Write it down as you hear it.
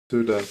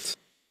do that.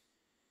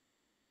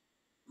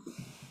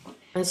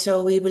 And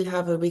so we will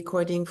have a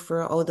recording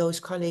for all those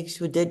colleagues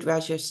who did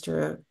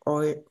register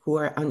or who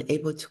are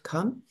unable to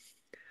come.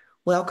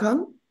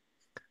 Welcome.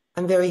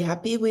 I'm very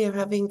happy we are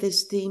having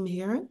this theme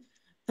here,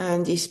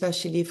 and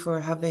especially for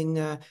having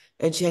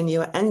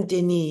Eugenio and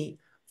Denis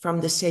from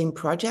the same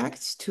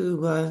project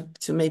to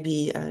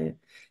maybe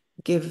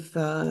give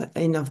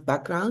enough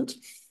background.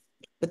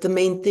 But the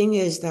main thing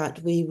is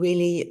that we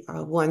really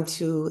want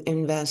to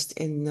invest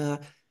in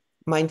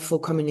mindful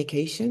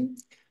communication.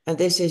 And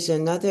this is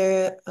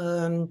another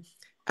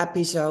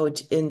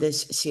episode in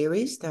this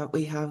series that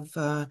we have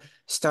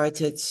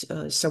started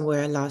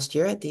somewhere last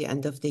year at the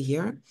end of the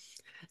year.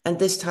 And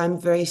this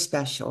time very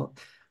special,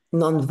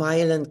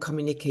 nonviolent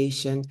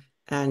communication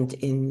and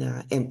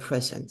in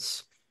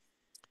prisons.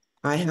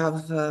 I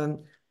have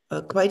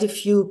quite a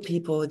few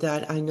people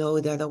that I know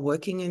that are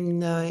working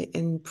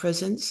in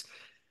prisons.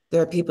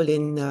 There are people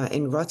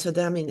in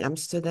Rotterdam, in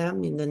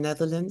Amsterdam, in the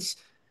Netherlands,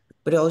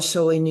 but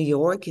also in New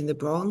York, in the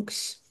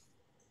Bronx,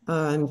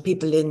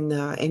 people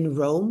in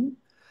Rome.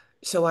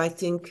 So I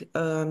think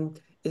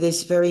it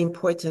is very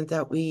important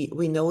that we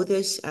know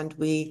this and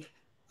we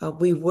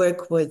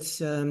work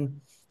with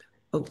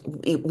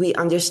we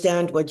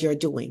understand what you're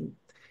doing,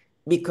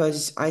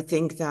 because I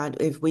think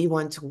that if we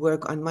want to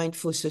work on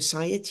mindful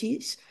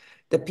societies,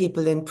 the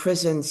people in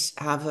prisons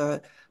have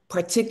a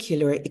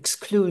particular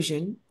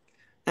exclusion,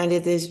 and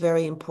it is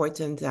very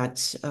important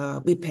that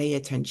we pay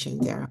attention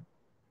there.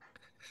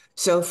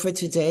 So for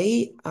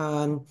today,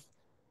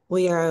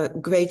 we are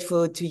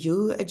grateful to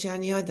you,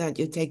 Eugenio, that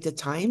you take the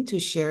time to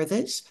share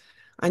this.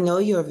 I know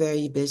you're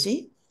very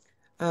busy.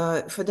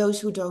 For those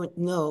who don't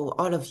know,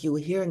 all of you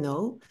here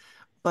know,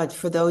 but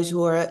for those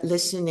who are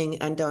listening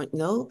and don't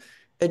know,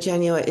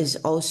 Eugenio is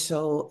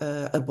also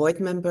a board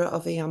member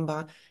of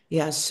EAMBA. He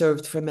has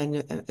served for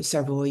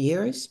several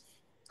years.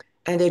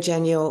 And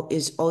Eugenio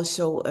is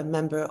also a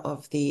member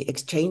of the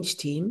exchange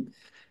team,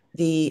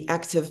 the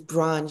active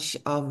branch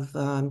of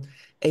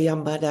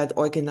EAMBA that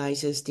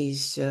organizes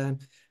these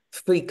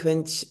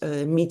frequent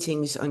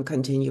meetings on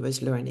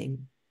continuous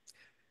learning.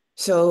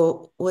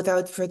 So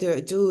without further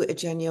ado,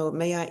 Eugenio,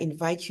 may I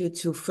invite you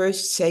to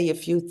first say a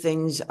few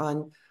things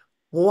on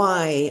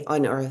why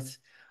on earth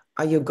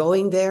are you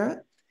going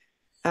there?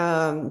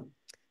 And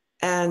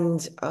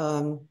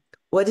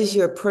what is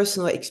your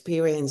personal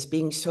experience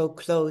being so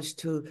close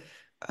to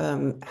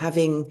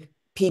having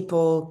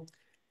people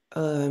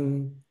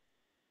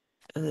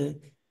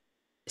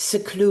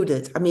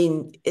secluded? I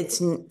mean,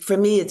 for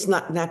me, it's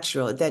not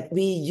natural that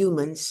we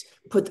humans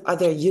put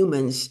other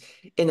humans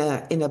in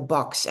a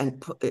box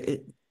and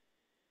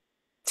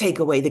take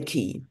away the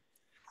key.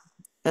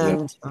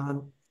 And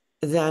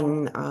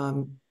then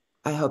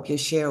I hope you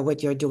share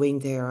what you're doing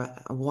there,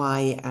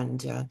 why,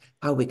 and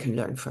how we can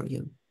learn from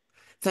you.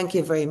 Thank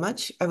you very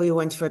much,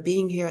 everyone, for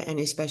being here, and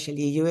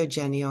especially you,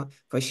 Eugenio,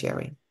 for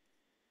sharing.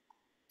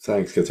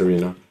 Thanks,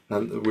 Katerina.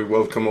 And we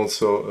welcome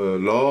also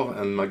Laure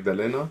and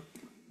Magdalena.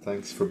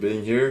 Thanks for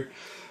being here.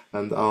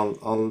 And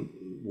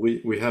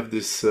we have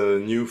this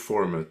new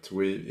format.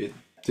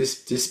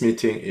 This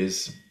meeting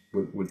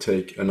will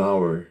take an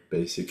hour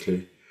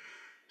basically.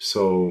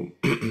 So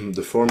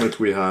the format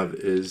we have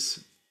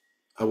is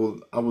I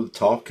will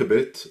talk a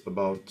bit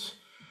about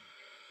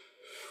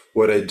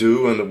what I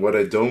do and what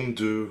I don't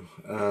do,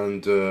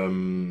 and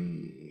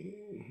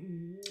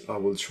I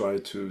will try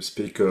to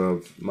speak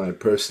of my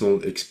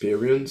personal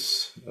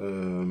experience,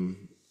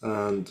 and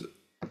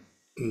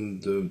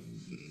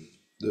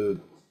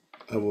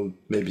I will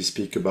maybe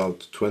speak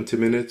about 20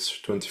 minutes,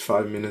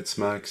 25 minutes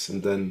max,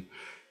 and then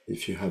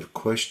if you have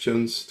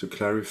questions to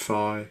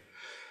clarify,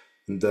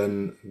 and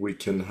then we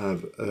can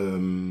have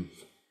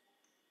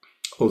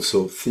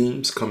also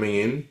themes coming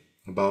in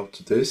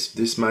about this.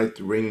 This might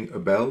ring a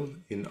bell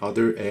in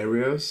other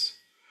areas,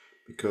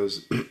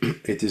 because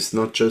it is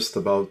not just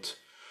about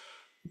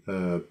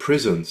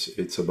prisons,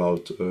 it's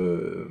about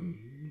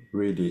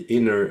really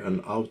inner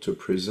and outer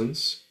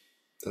prisons.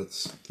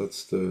 That's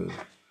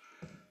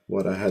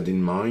what I had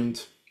in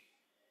mind.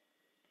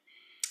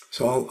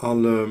 So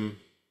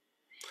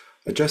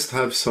I just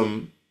have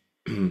some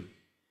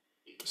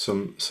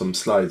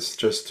slides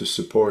just to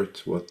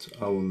support what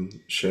I will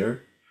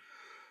share,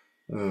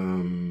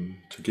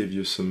 to give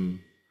you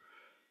some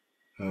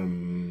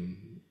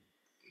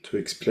to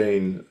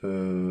explain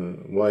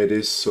why it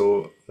is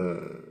so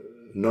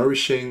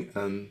nourishing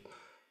and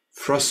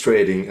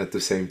frustrating at the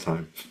same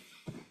time.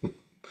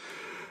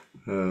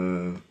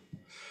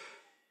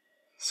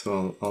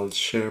 So I'll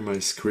share my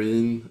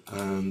screen,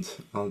 and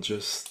I'll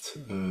just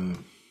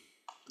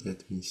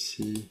let me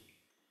see.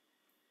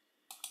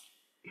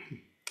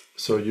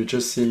 So you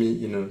just see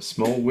me in a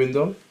small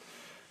window,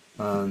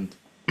 and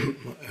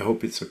I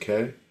hope it's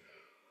okay.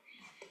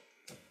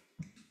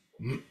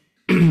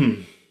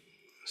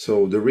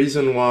 So the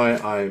reason why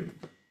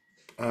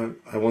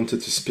I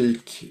wanted to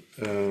speak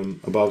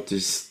about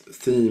this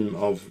theme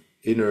of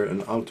inner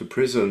and outer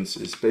prisons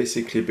is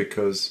basically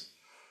because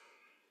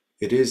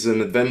it is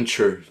an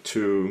adventure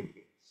to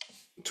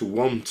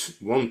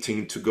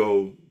wanting to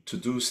go to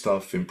do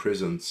stuff in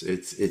prisons.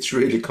 It's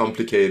really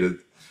complicated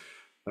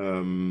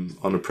on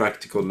a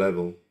practical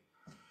level,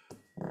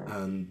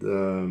 and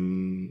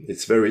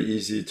it's very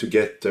easy to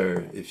get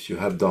there if you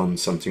have done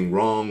something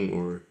wrong,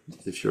 or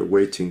if you're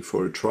waiting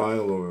for a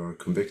trial or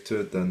are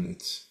convicted. Then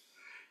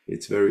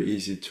it's very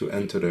easy to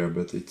enter there,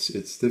 but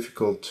it's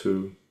difficult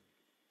to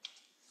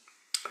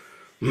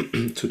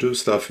to do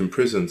stuff in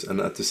prisons. And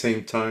at the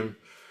same time,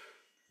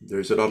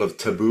 there's a lot of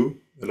taboo,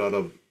 a lot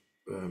of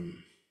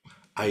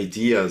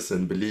ideas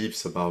and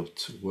beliefs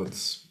about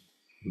what's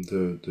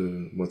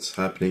what's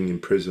happening in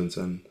prisons.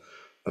 And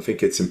I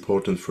think it's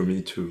important for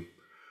me to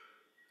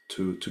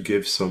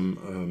give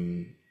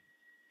some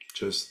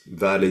just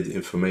valid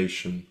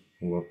information.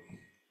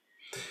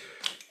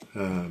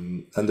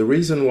 And the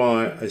reason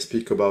why I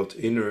speak about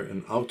inner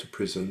and outer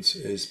prisons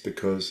is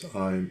because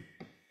I'm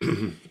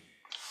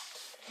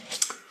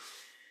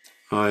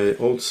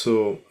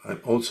also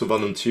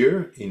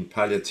volunteer in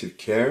palliative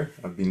care.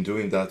 I've been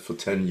doing that for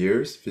 10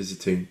 years,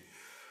 visiting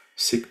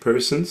sick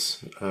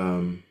persons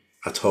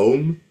at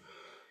home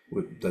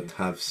that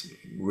have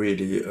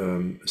really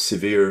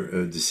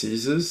severe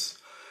diseases,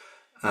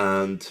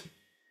 and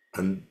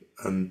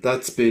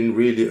that's been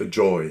really a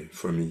joy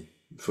for me.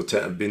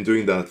 I've been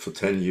doing that for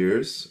 10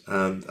 years,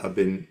 and I've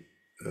been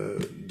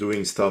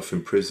doing stuff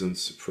in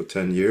prisons for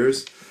 10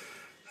 years.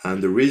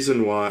 And the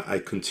reason why I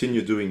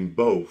continue doing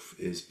both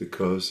is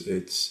because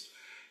it's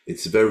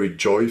very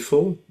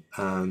joyful,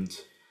 and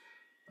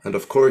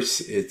of course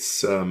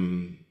it's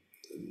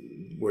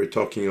we're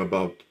talking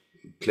about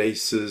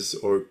places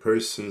or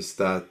persons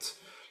that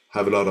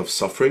have a lot of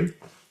suffering.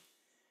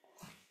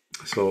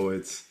 So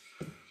it's,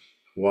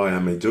 why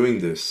am I doing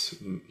this?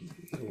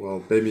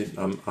 Well, maybe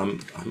I'm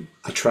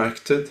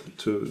attracted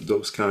to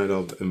those kind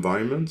of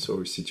environments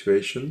or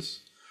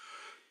situations,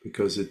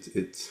 because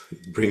it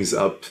brings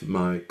up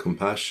my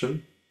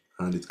compassion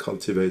and it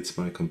cultivates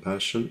my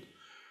compassion.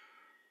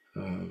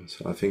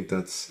 So I think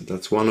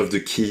that's one of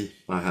the key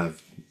I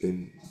have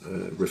been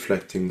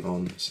reflecting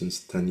on since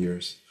 10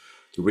 years.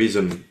 The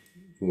reason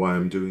why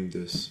I'm doing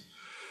this.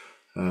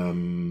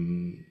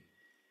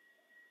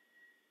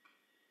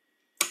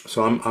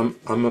 So I'm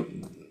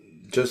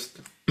just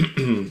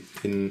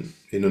in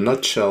a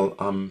nutshell,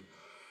 I'm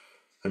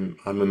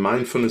a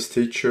mindfulness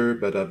teacher,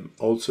 but I'm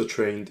also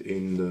trained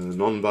in the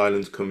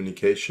nonviolent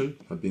communication.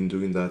 I've been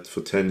doing that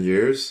for 10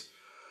 years,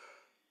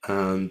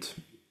 and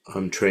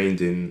I'm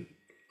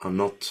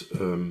not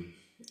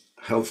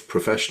health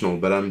professional,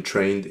 but I'm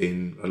trained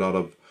in a lot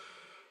of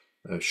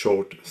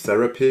short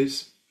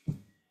therapies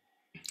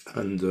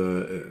and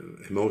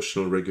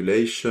emotional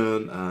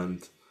regulation,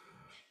 and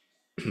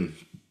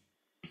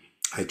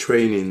I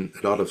train in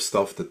a lot of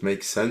stuff that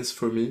makes sense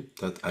for me,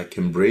 that I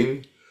can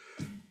bring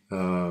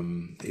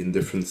in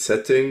different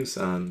settings.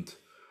 And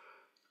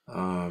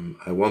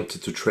I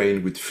wanted to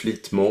train with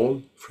Fleet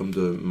Mall from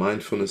the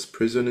Mindfulness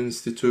Prison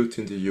Institute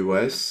in the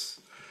US,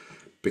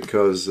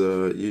 because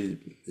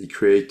he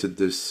created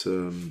this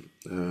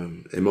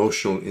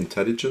emotional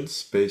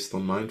intelligence based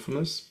on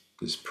mindfulness,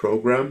 this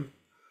program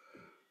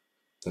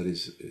that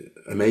is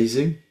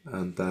amazing,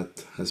 and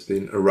that has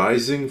been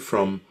arising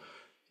from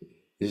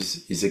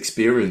his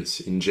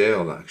experience in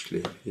jail.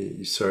 Actually,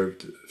 he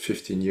served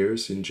 15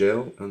 years in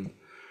jail, and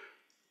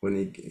when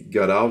he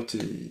got out,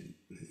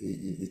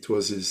 it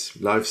was his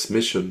life's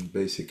mission,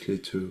 basically,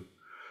 to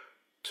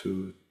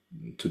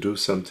do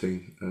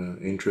something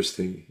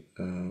interesting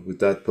with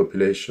that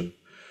population.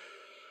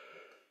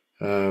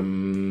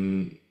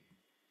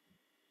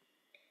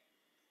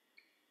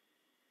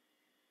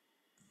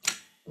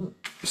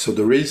 So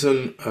the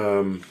reason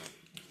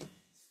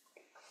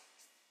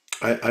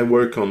I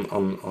work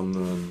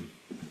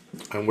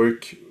I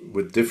work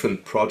with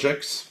different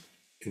projects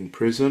in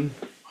prison.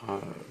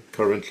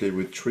 Currently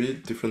with 3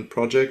 different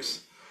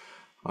projects.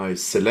 I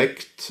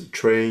select,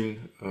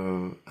 train,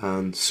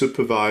 and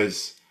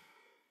supervise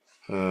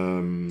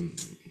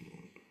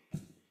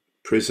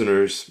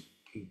prisoners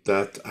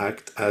that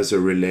act as a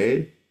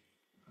relay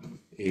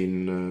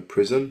in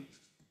prison.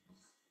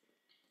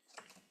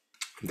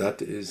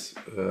 That is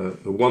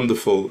a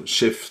wonderful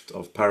shift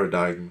of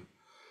paradigm,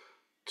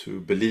 to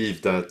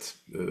believe that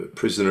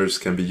prisoners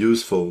can be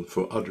useful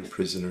for other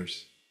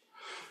prisoners.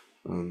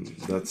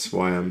 That's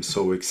why I'm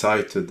so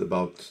excited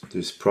about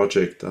this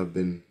project I've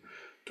been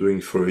doing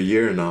for a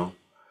year now.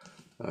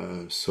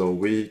 So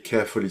we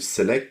carefully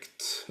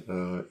select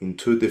in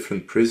 2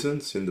 different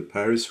prisons in the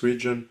Paris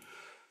region.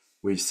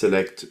 We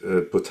select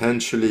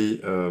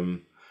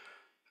potential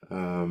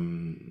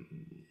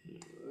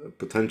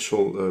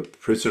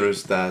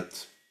prisoners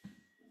that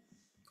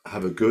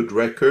have a good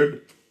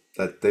record,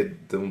 that they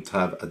don't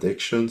have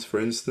addictions, for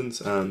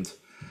instance, and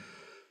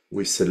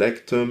we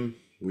select them,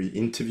 we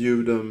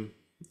interview them,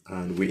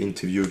 and we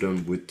interview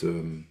them with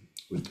the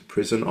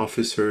prison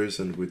officers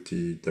and with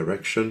the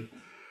direction,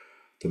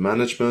 the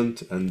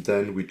management, and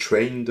then we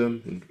train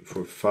them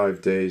for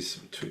 5 days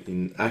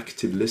in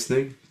active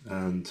listening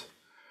and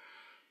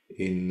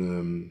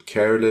in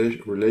care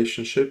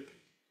relationship.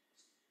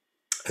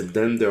 And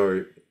then they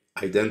are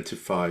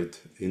identified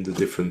in the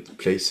different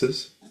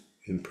places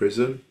in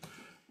prison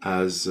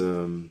as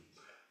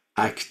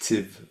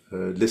active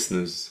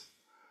listeners,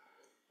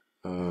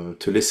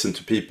 to listen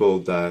to people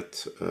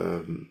that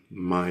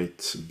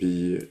might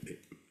be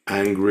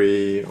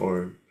angry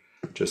or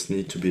just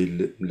need to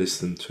be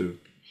listened to.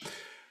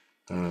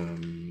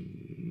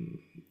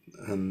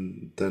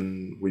 And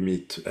then we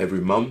meet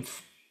every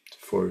month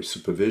for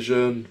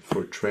supervision,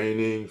 for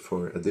training,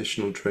 for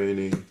additional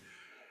training.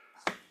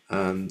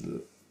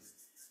 And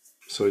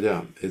so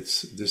yeah,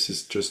 this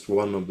is just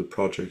one of the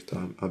projects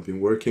I've been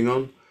working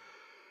on,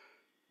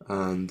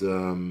 and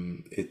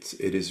it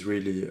is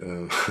really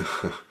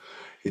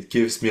it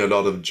gives me a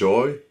lot of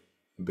joy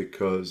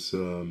because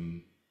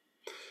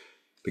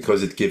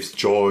it gives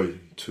joy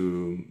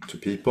to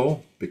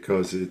people,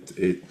 because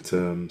it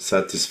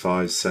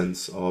satisfies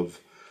sense of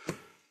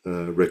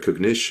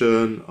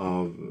recognition,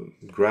 of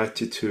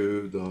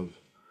gratitude, of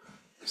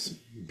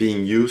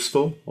being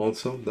useful.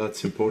 Also,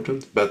 that's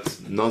important, but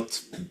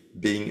not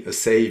being a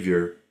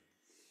savior.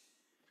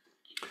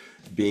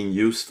 Being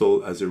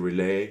useful as a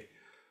relay,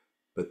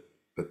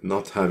 but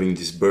not having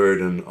this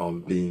burden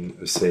of being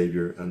a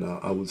savior. And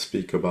I will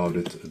speak about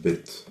it a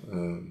bit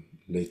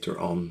later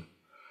on.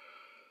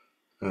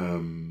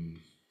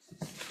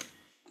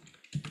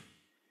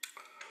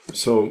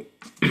 So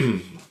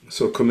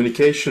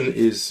communication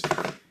is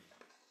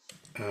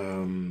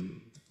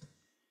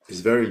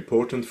very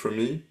important for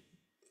me,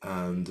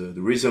 and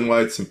the reason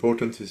why it's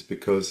important is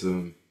because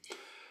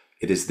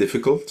it is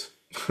difficult.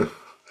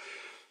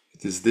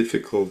 It is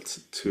difficult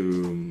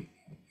to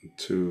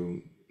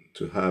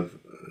have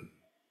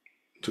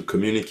to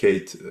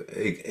communicate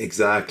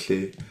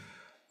exactly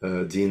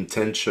the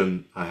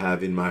intention I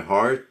have in my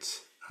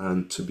heart,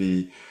 and to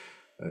be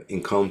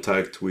in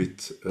contact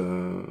with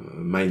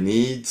my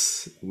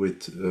needs,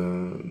 with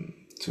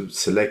to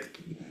select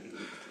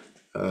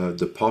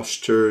the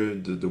posture,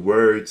 the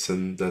words,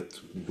 and that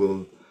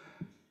will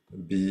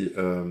be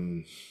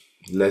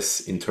less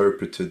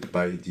interpreted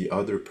by the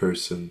other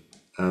person.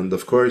 And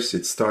of course,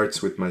 it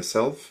starts with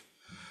myself.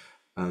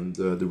 And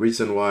the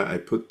reason why I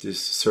put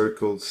these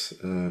circles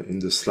in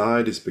the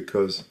slide is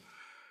because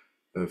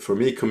for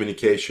me,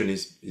 communication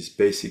is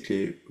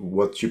basically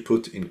what you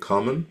put in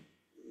common.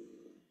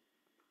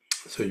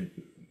 So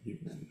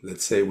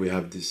let's say we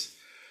have this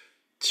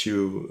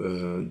two,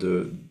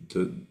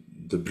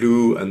 the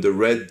blue and the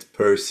red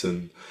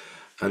person,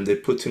 and they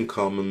put in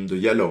common the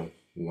yellow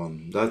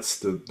one. That's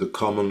the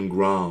common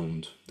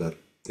ground that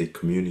they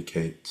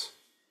communicate.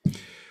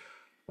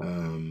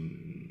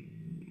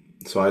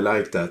 So I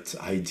like that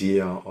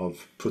idea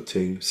of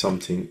putting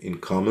something in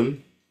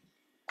common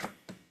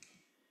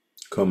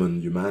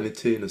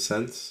humanity in a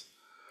sense,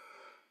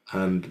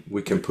 and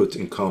we can put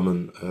in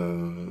common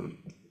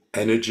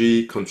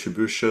energy,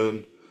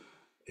 contribution,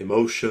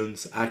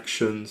 emotions,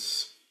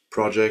 actions,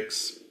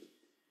 projects.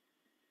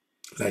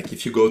 Like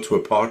if you go to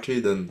a party,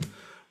 then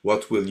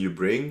what will you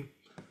bring?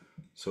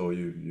 So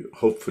you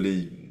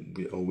hopefully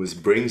we always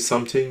bring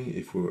something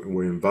if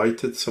we're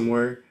invited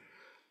somewhere.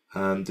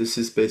 And this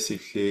is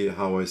basically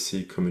how I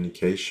see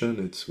communication.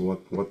 It's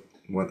what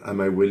am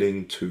I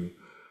willing to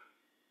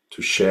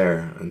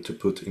share and to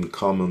put in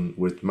common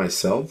with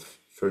myself,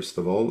 first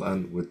of all,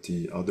 and with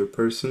the other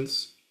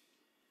persons.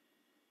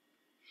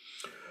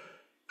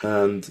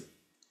 And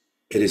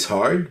it is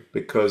hard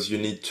because you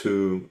need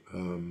to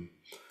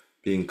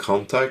be in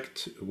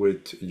contact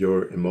with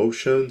your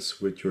emotions,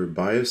 with your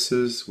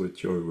biases,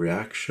 with your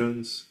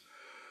reactions,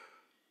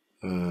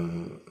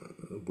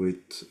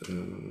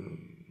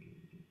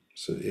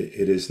 so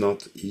it is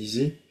not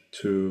easy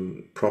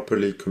to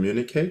properly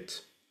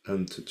communicate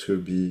and to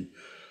be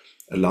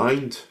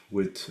aligned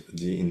with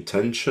the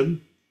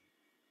intention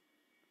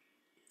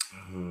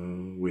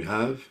we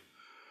have.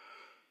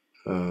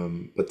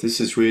 But this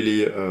is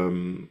really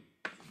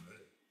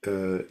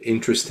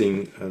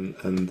interesting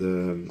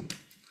and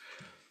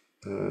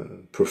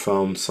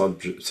profound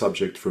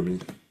subject for me,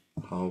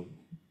 how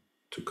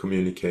to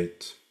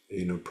communicate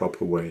in a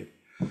proper way.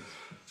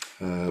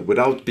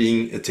 Without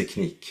being a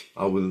technique.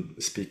 I will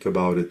speak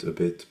about it a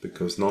bit,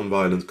 because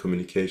nonviolent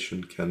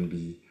communication can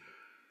be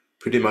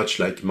pretty much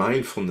like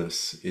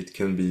mindfulness. It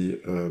can be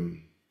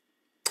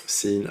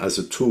seen as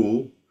a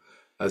tool,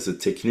 as a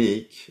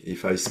technique.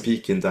 If I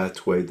speak in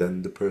that way,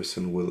 then the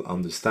person will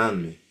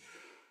understand me.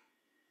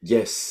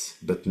 Yes,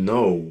 but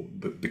no,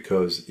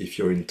 because if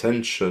your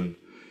intention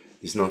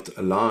is not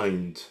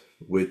aligned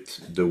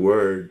with the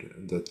word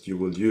that you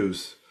will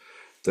use,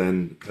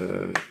 then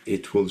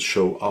it will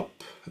show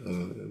up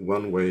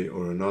one way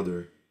or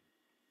another.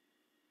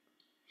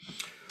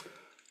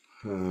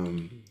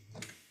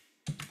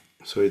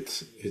 So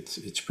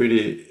it's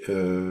pretty.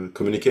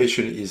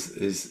 Communication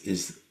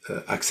is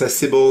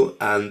accessible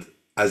and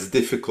as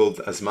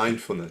difficult as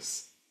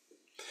mindfulness.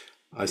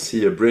 I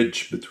see a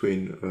bridge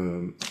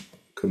between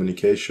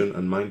communication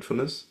and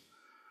mindfulness,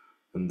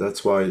 and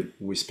that's why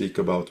we speak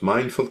about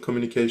mindful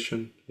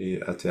communication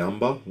at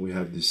EAMBA. We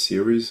have this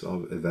series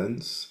of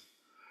events.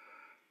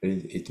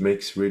 It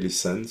makes really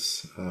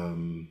sense.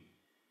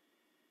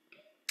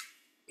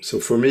 So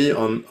for me,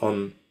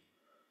 on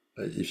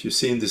if you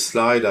see in this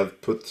slide,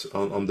 I've put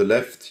on the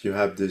left, you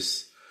have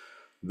this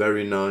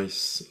very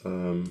nice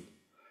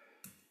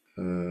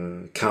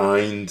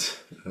kind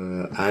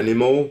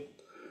animal,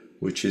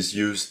 which is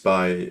used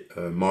by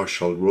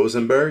Marshall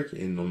Rosenberg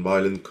in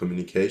Nonviolent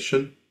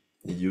Communication.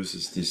 He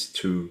uses these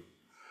two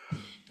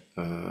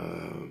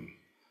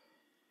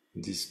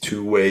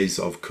ways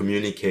of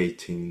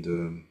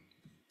communicating,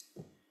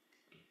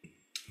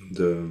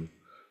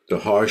 the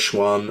harsh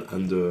one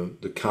and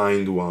the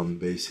kind one,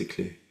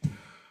 basically,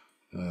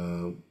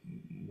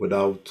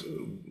 without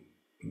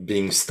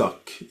being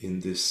stuck in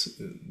this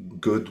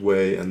good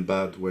way and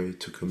bad way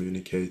to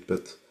communicate.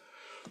 But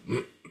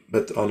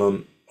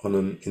on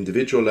an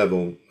individual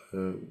level,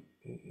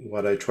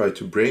 what I try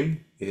to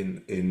bring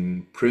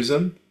in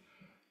prison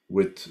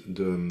with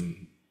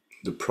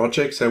the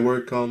projects I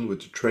work on,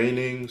 with the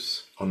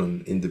trainings on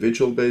an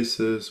individual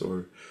basis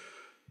or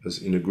as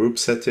in a group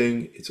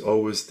setting, it's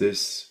always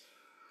this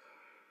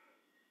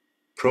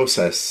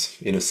process,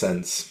 in a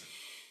sense,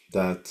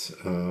 that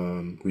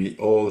we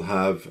all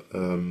have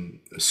a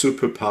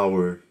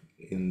superpower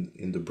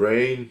in the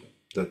brain,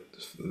 that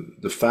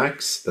the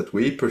facts that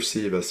we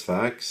perceive as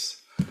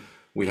facts,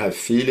 we have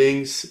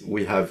feelings,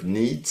 we have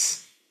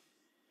needs,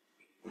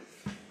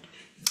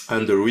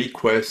 and the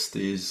request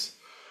is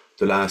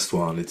the last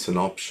one. It's an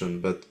option,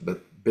 but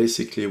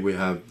basically we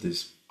have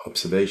this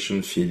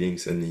observation,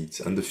 feelings, and needs.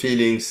 And the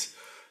feelings,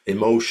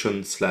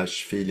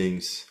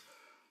 emotion/feelings,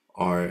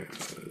 are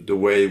the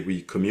way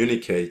we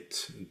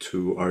communicate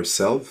to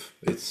ourselves.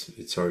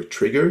 It's our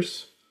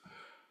triggers,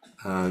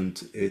 and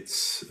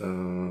it's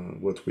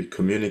what we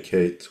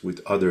communicate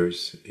with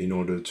others in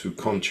order to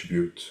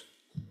contribute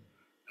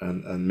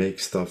and make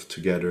stuff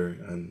together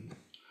and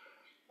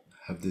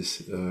have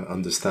this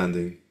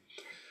understanding.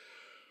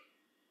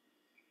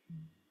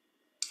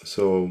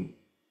 So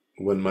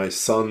when my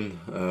son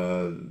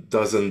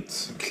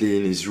doesn't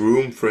clean his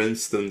room, for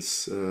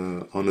instance,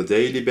 on a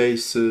daily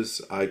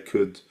basis, I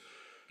could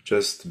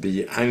just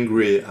be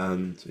angry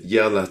and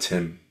yell at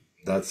him.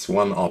 That's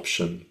one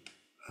option,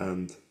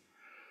 and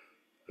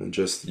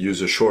just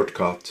use a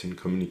shortcut in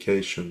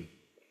communication.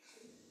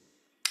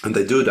 And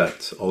I do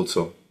that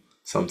also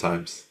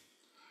sometimes,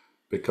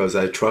 because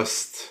I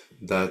trust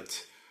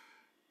that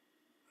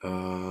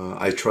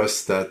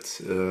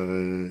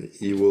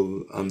he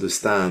will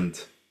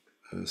understand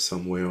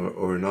some way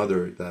or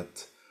another,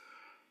 that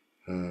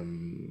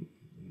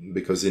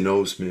because he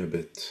knows me a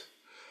bit.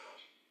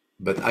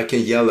 But I can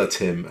yell at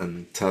him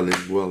and tell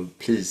him, well,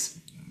 please,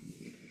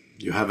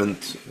 you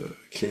haven't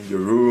cleaned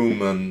your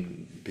room,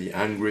 and be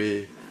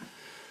angry.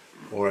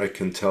 Or I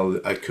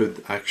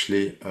could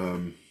actually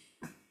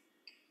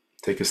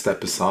take a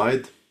step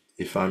aside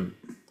if I'm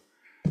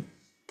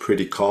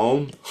pretty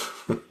calm.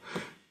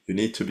 You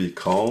need to be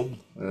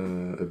calm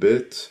a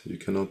bit. You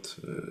cannot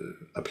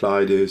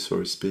apply this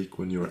or speak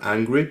when you're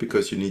angry,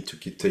 because you need to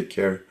take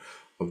care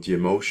of the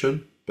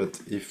emotion.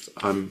 But if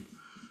I'm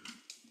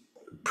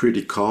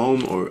pretty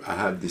calm, or I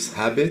have this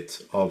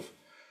habit of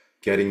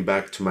getting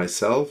back to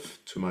myself,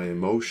 to my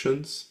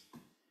emotions,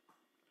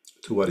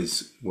 to what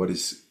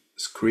is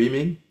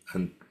screaming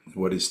and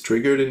what is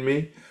triggered in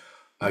me,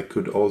 I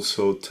could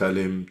also tell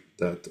him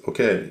that,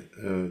 okay,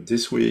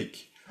 this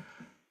week,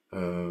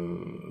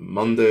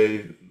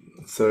 Monday,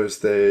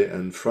 Thursday,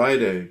 and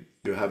Friday,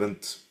 you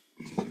haven't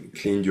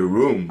cleaned your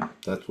room.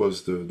 That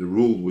was the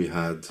rule we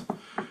had,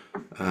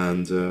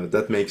 and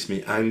that makes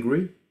me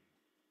angry,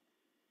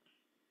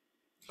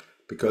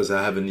 because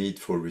I have a need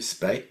for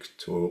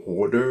respect or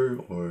order,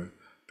 or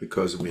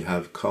because we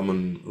have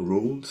common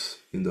rules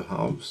in the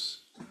house.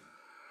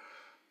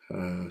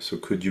 So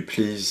could you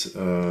please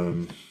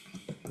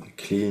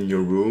clean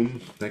your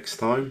room next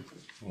time,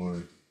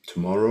 or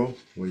tomorrow,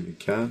 where you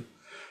can?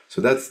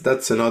 So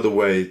that's another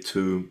way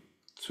to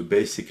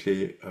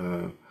basically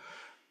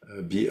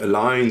be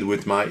aligned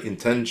with my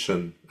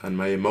intention and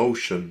my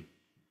emotion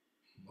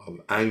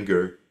of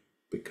anger,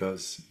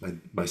 because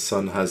my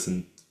son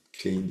hasn't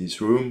cleaned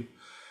his room.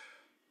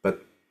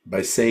 But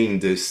by saying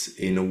this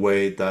in a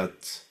way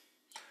that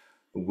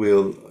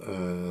will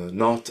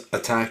not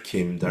attack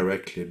him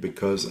directly,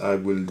 because I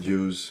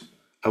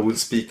will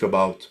speak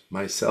about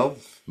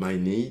myself, my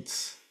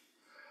needs,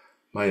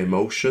 my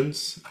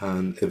emotions,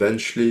 and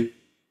eventually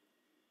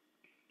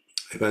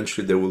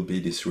there will be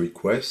this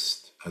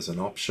request as an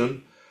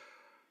option,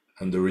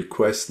 and the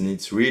request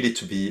needs really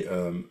to be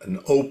an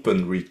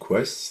open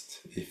request.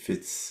 If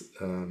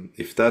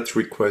that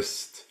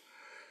request,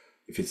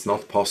 if it's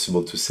not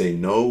possible to say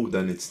no,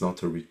 then it's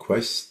not a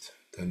request,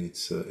 then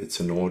it's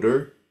an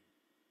order.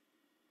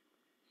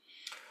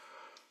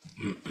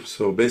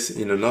 So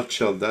basically, in a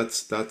nutshell,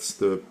 that's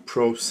the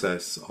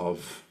process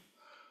of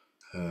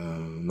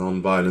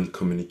nonviolent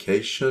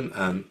communication.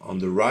 And on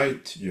the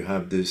right, we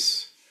have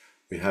this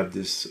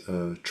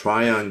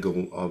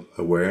triangle of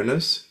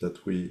awareness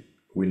that we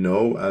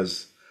know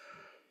as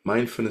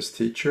mindfulness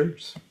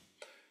teachers.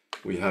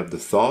 We have the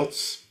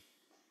thoughts,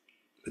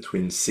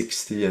 between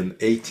 60 and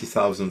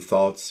 80,000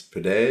 thoughts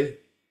per day,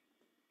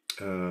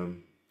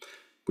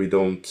 we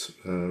don't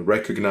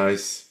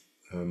recognize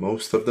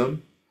most of them.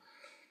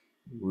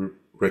 We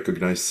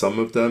recognize some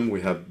of them.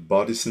 We have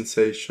body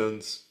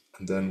sensations,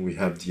 and then we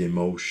have the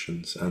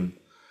emotions,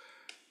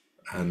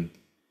 and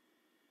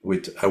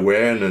with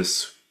awareness,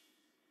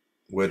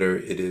 whether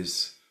it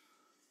is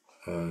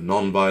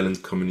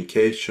nonviolent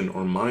communication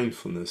or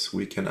mindfulness,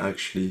 we can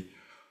actually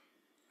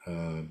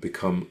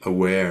become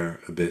aware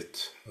a bit.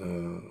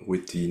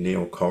 With the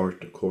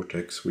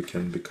neocortex, we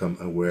can become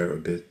aware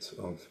a bit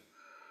of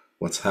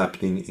what's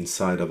happening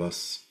inside of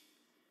us,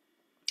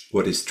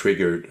 what is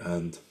triggered,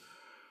 and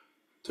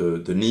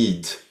the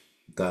need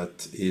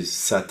that is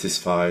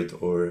satisfied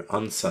or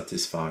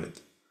unsatisfied,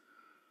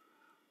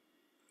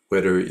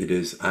 whether it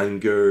is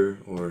anger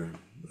or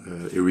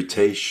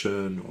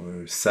irritation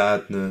or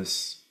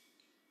sadness.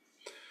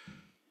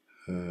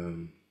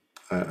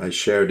 I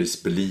share this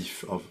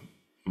belief of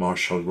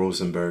Marshall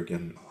Rosenberg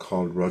and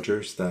Carl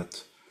Rogers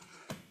that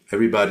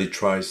everybody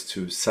tries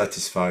to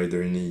satisfy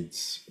their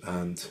needs,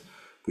 and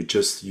we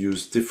just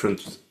use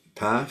different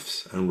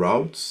paths and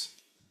routes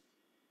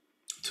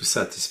to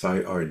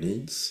satisfy our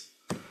needs.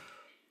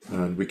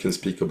 And we can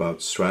speak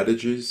about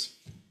strategies.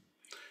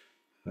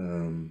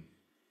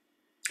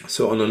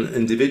 So on an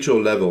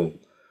individual level,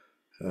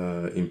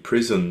 in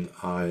prison,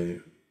 I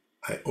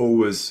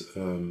always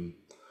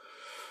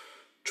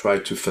try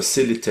to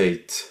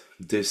facilitate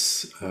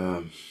this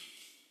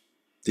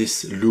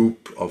this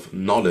loop of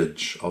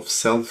knowledge, of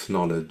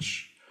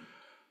self-knowledge,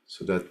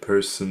 so that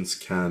persons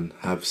can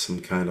have some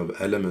kind of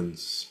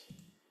elements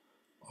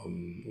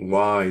on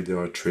why they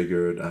are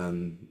triggered,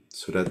 and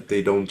so that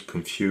they don't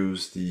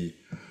confuse the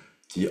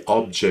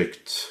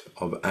object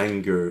of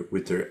anger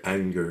with their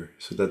anger,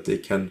 so that they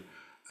can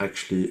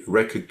actually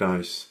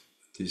recognize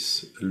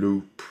this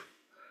loop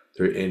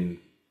they're in.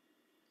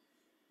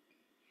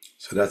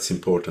 So that's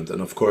important.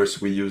 And of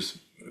course, we use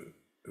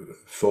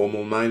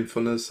formal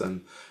mindfulness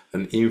and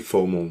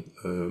informal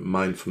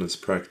mindfulness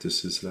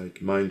practices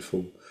like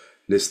mindful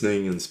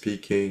listening and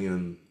speaking,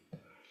 and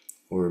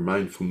or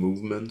mindful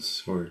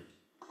movements, or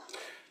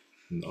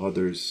and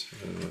others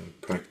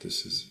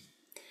practices.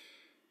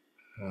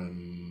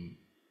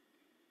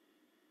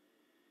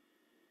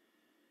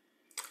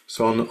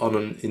 So on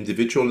an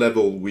individual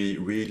level, we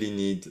really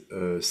need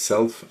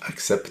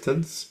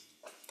self-acceptance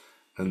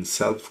and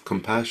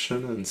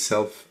self-compassion and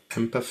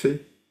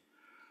self-empathy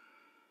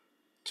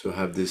to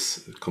have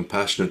this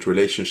compassionate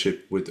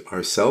relationship with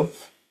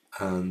ourselves.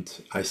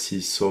 And I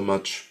see so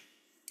much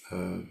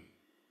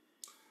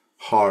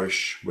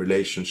harsh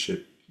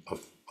relationship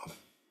of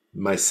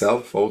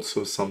myself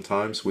also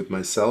sometimes with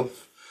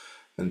myself,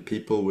 and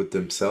people with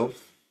themselves.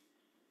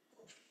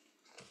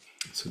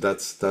 So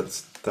that's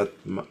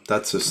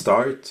a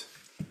start.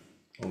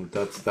 Or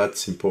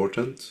that's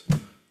important,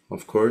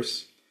 of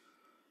course.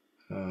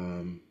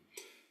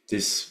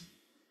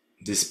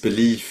 This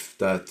belief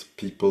that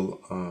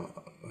people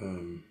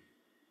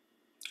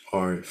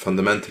are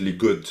fundamentally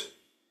good,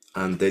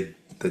 and that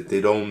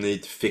they don't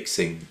need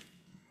fixing.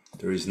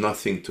 There is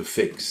nothing to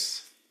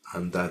fix,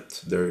 and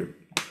that their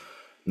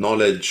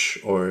knowledge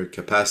or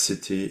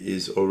capacity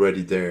is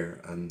already there,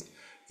 and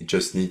it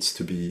just needs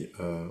to be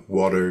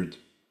watered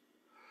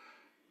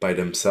by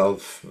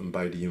themselves and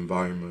by the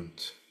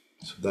environment.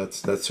 So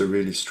that's a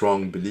really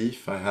strong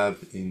belief I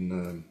have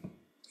in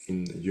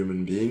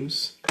human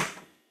beings,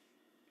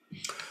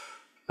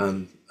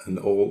 and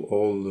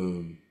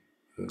all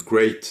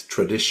great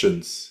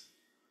traditions,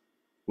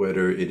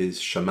 whether it is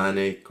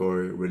shamanic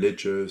or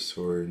religious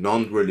or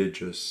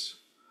non-religious,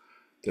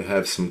 they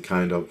have some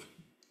kind of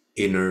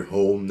inner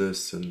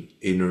wholeness and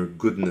inner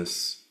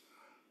goodness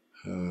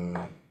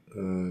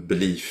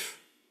belief.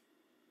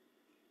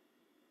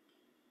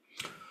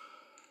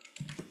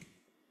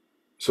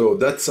 So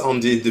that's on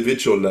the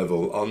individual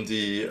level. On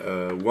the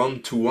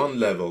one-to-one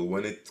level,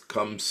 when it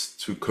comes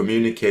to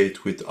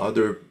communicate with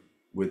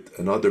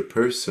another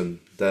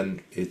person,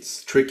 then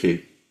it's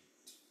tricky.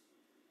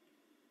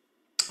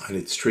 And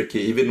it's tricky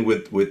even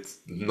with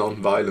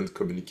non-violent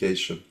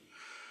communication.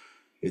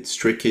 It's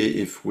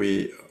tricky if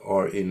we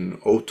are in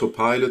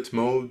autopilot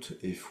mode,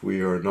 if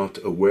we are not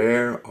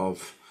aware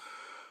of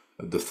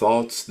the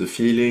thoughts, the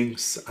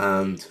feelings,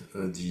 and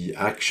the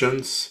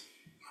actions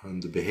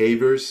and the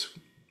behaviors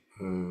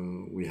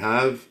we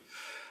have,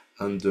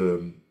 and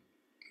the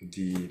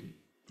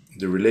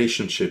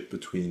relationship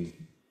between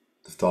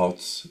the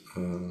thoughts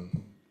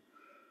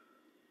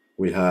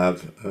we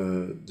have,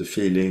 the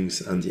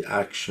feelings and the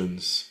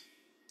actions,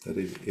 that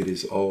it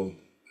is all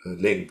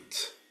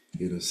linked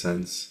in a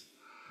sense.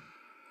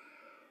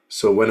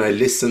 So when I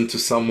listen to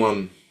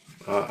someone,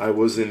 I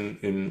was in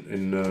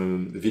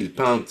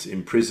Villepinte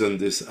in prison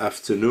this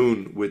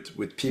afternoon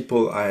with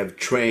people I have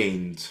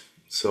trained,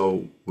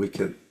 so we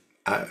could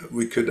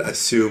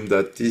assume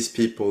that these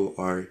people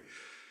are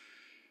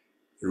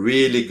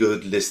really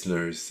good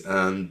listeners,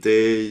 and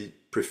they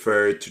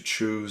prefer to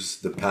choose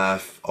the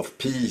path of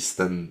peace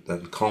than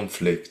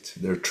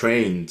conflict. They're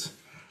trained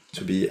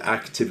to be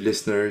active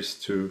listeners,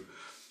 to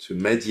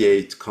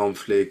mediate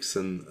conflicts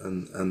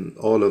and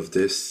all of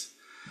this.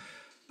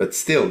 But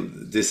still,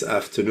 this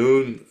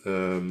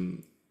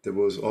afternoon, there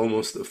was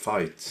almost a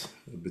fight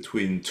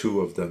between two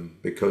of them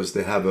because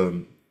they have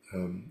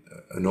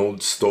an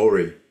old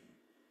story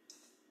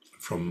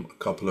from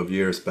a couple of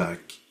years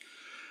back.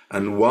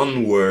 And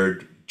one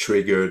word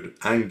triggered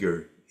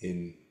anger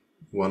in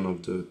one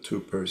of the two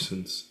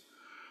persons.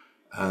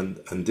 And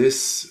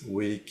this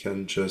we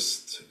can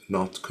just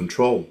not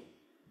control.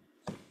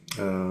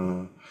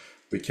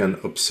 We can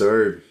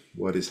observe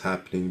what is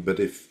happening, but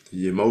if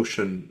the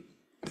emotion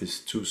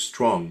is too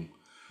strong,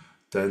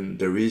 then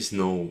there is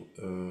no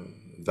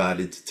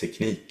valid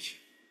technique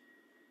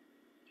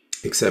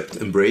except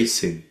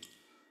embracing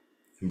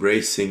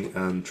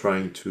and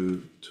trying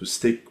to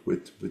stick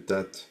with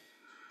that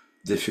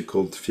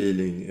difficult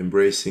feeling,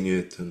 embracing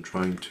it and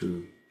trying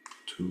to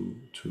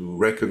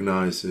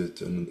recognize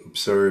it and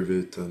observe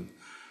it and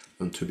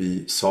to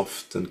be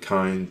soft and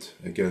kind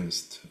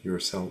against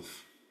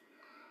yourself.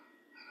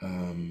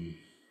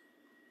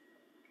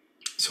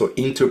 So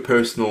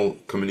interpersonal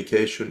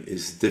communication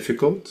is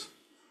difficult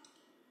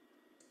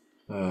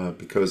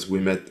because we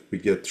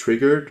get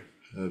triggered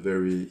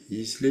very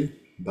easily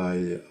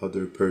by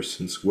other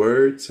person's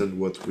words and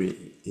what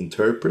we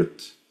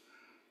interpret.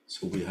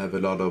 So we have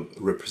a lot of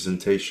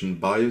representation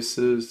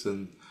biases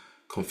and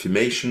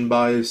confirmation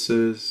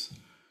biases.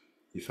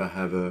 If I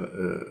have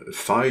a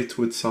fight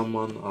with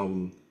someone, I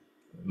will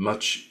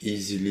much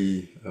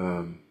easily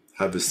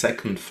have a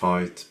second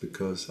fight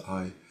because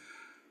I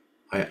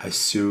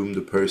assume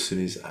the person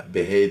is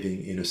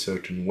behaving in a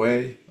certain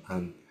way,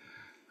 and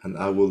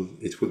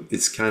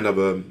it's kind of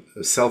a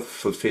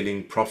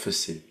self-fulfilling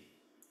prophecy,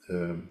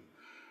 and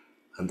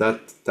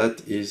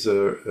that is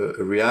a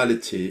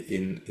reality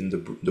in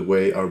the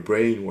way our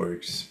brain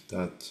works.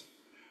 That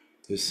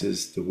this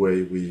is the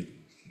way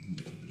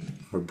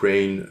our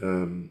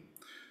brain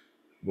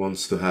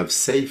wants to have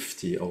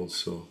safety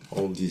also.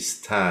 All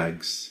these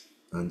tags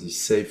and this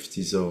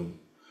safety zone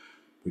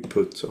we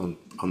put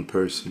on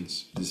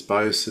persons. These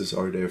biases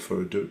are there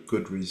for a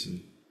good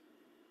reason.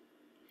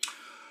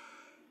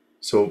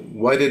 So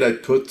why did I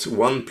put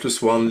 1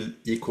 + 1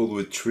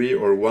 = 3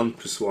 or 1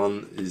 +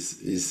 1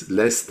 is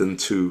less than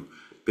 2?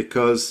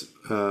 Because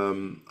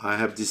I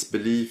have this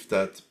belief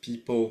that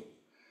people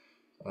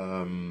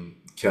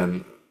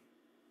can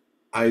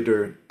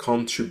either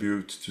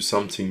contribute to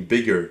something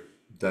bigger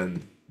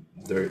than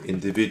their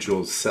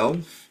individual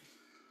self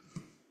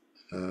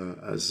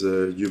as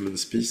a human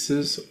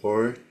species,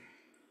 or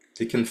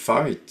they can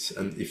fight.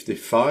 And if they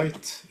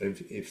fight,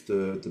 if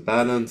the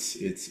balance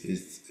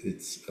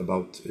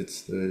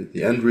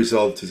the end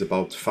result is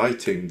about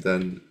fighting,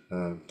 then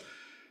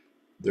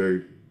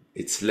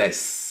it's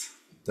less.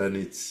 Then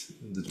it's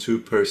the two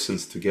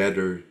persons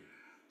together,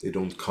 they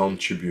don't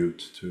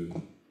contribute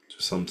to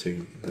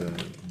something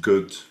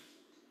good.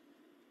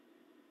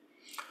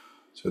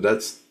 So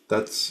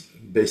that's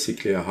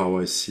basically how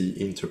I see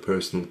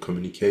interpersonal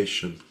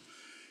communication.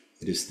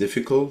 It is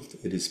difficult,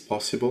 it is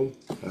possible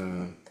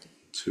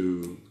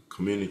to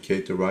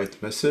communicate the right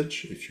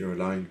message if you're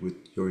aligned with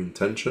your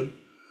intention.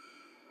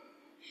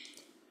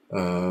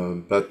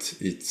 But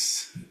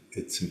it's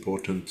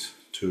important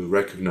to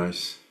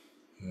recognize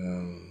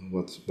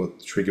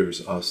what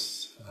triggers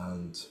us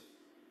and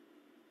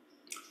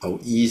how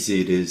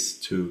easy it is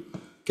to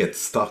get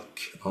stuck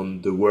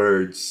on the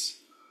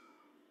words,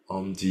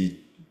 on the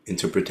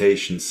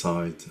interpretation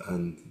side,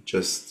 and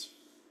just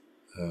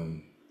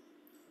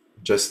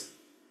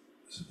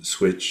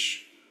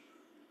switch.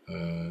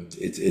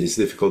 It is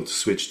difficult to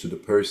switch to the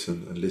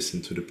person and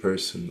listen to the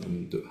person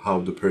and how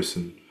the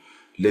person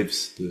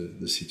lives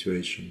the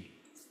situation.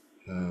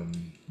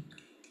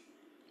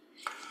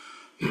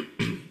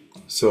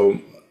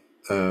 So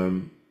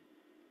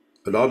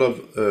a lot of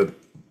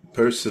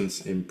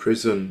persons in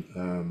prison,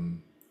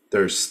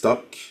 they're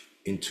stuck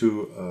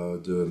into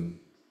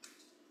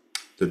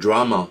the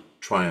drama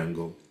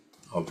triangle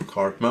of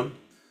Cartman,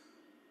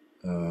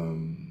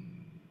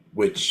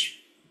 which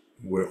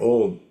we're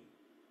all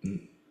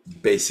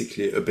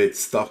basically a bit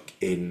stuck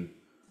in: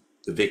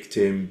 the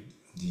victim,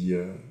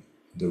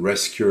 the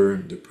rescuer,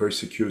 the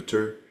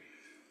persecutor,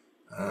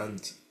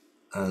 and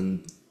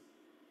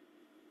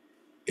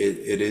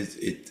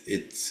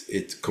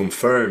it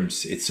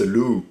confirms it's a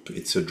loop,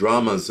 it's a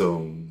drama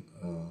zone,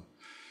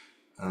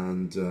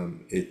 and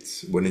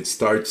when it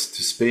starts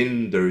to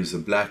spin, there is a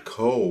black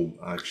hole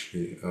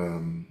actually,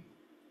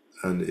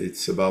 and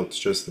it's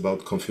just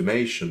about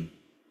confirmation.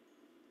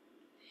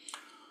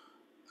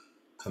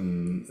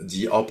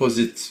 The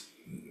opposite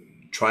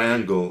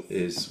triangle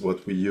is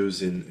what we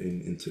use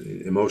in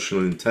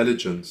emotional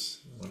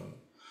intelligence.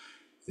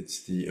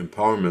 It's the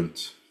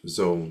empowerment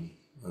zone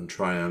and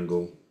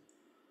triangle.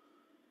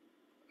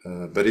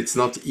 But it's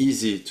not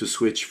easy to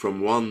switch from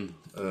one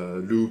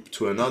loop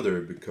to another,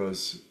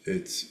 because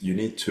it's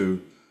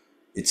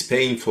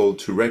painful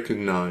to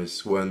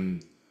recognize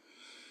when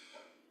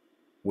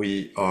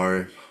we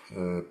are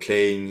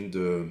playing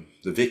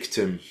the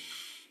victim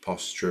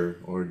posture,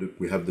 or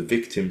we have the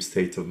victim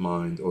state of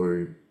mind,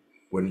 or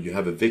when you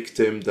have a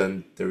victim,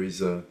 then there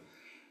is a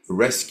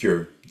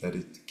rescuer that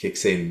it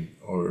kicks in,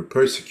 or a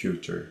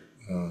persecutor.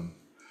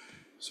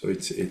 So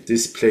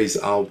this plays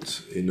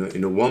out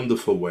in a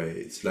wonderful way.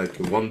 It's like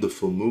a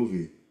wonderful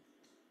movie.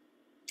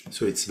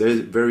 So it's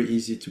very, very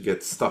easy to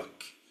get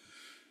stuck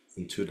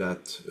into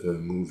that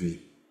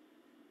movie.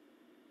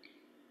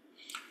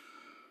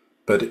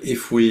 But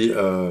if we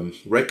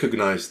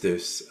recognize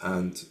this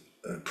and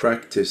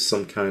practice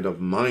some kind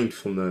of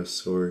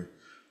mindfulness or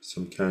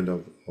some kind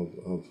of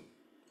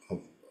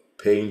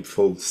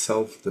painful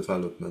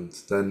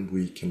self-development, then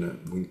we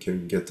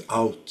can get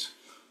out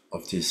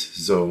of this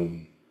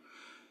zone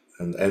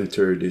and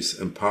enter this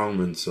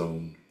empowerment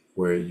zone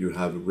where you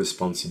have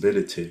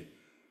responsibility,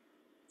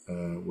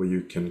 where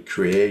you can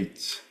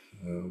create,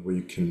 where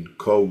you can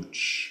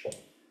coach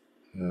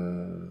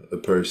a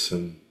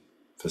person,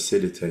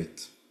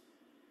 facilitate.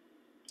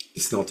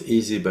 It's not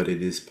easy, but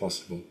it is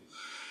possible.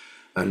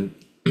 And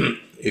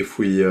if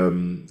we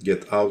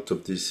get out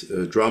of this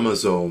drama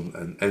zone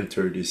and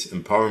enter this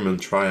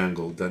empowerment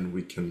triangle, then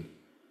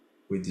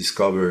we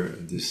discover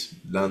this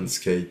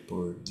landscape,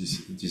 or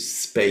this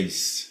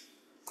space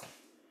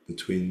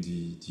between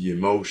the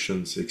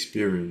emotions,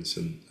 experience,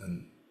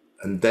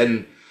 and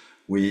then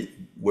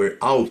we're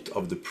out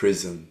of the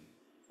prison,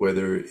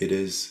 whether it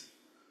is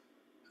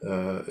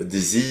a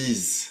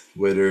disease,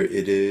 whether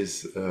it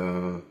is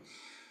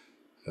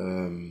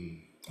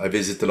I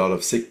visit a lot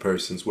of sick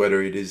persons,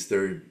 whether it is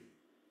their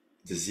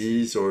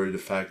disease or the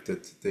fact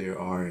that they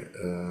are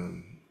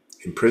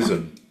in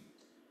prison.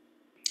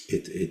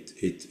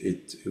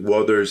 It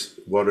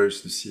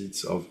waters the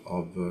seeds of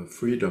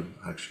freedom,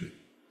 actually.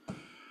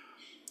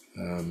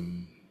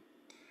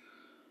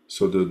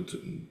 So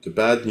the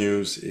bad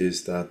news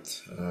is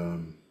that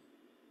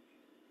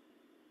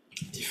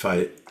if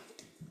I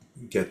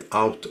get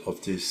out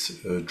of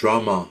this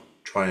drama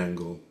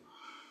triangle,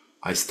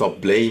 I stop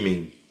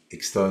blaming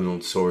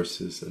external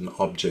sources and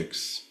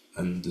objects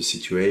and the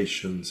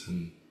situations,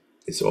 and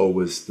it's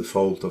always the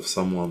fault of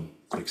someone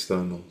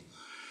external.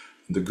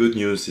 The good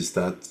news is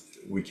that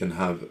we can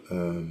have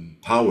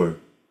power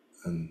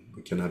and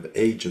we can have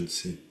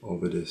agency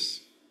over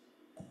this.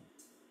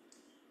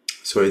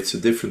 So it's a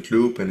different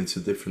loop and it's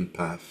a different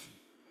path.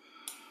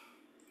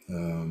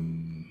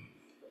 And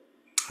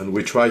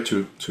we try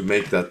to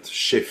make that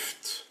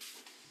shift.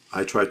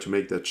 I try to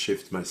make that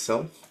shift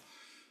myself,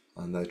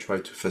 and I try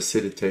to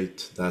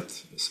facilitate that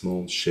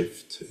small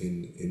shift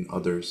in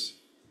others,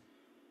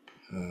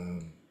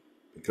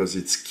 because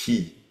it's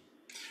key.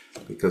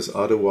 Because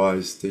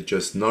otherwise they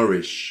just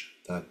nourish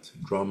that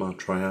drama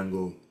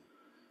triangle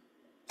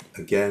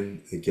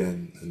again,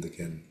 and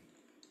again.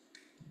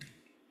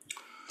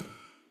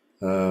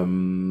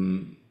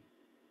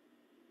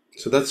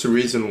 So that's the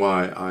reason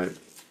why I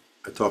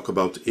talk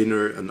about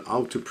inner and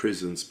outer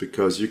prisons,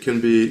 because you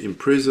can be in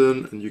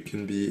prison and you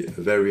can be a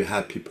very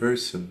happy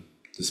person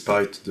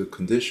despite the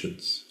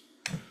conditions.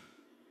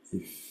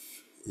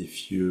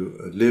 If you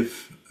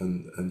live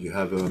and you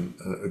have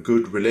a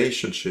good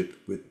relationship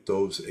with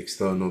those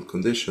external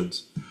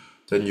conditions,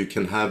 then you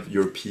can have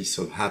your piece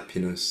of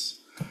happiness.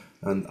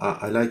 And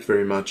I like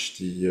very much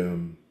these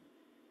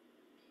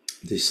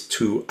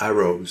two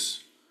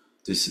arrows,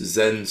 this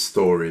Zen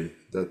story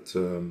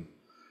that,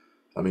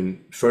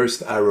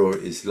 first arrow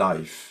is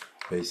life,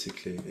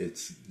 basically.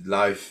 It's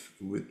life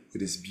with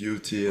its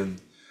beauty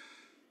and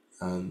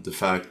the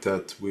fact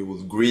that we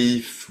will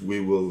grieve, we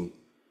will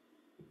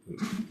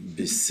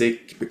be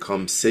sick,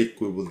 become sick,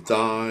 we will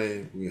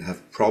die, we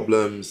have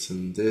problems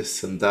and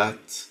this and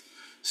that,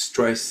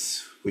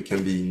 stress, we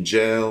can be in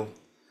jail,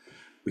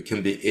 we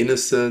can be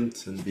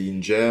innocent and be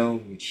in jail,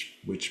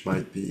 which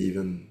might be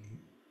even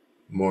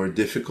more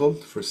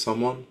difficult for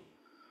someone.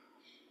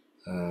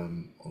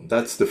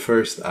 That's the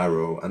first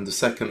arrow, and the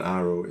second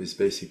arrow is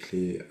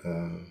basically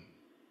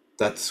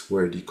that's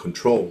where the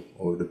control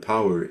or the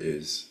power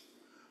is,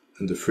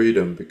 and the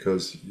freedom,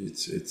 because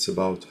it's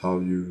about how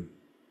you.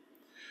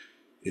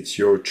 It's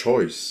your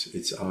choice.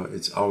 It's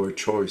our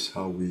choice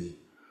how we.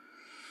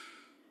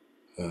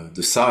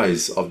 The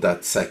size of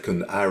that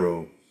second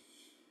arrow.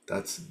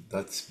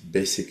 That's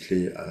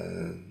basically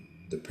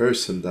the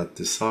person that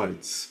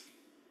decides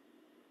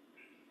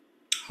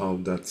how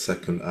that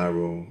second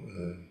arrow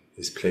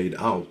is played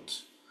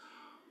out.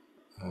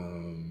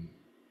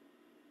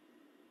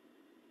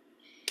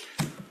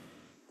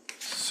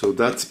 So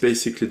that's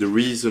basically the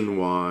reason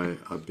why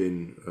I've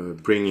been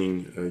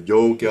bringing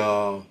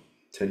yoga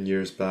 10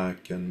 years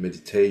back, and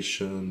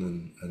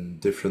meditation and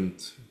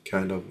different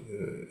kind of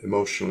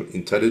emotional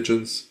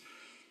intelligence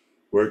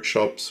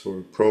workshops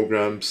or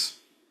programs,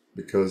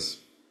 because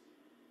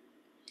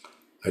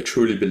I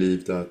truly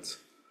believe that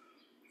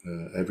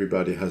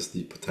everybody has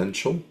the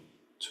potential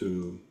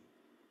to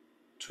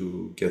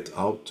get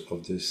out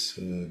of this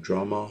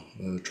drama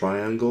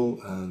triangle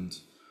and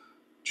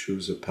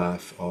choose a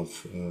path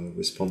of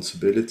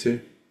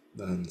responsibility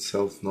and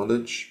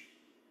self-knowledge.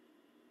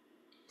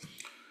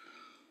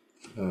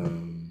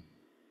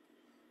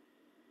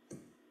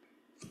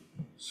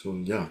 So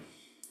yeah,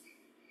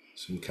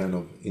 some kind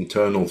of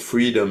internal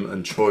freedom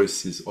and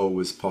choice is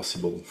always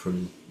possible for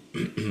me.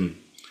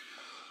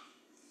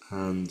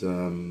 and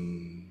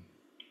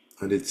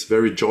it's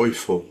very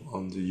joyful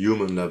on the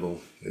human level.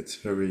 It's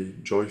very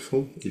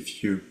joyful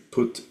if you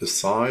put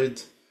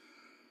aside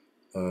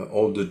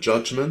all the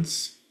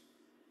judgments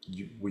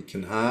we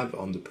can have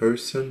on the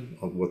person,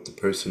 of what the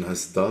person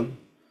has done.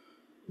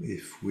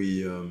 If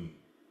we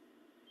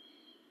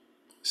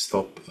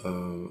stop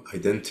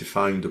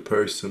identifying the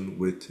person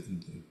with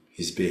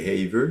his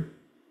behavior,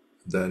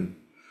 then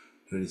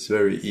it's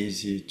very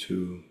easy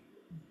to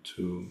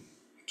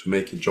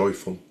make it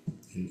joyful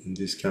in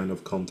this kind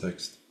of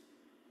context.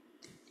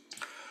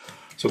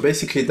 So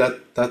basically,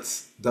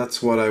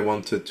 that's what I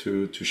wanted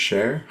to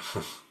share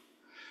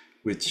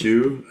with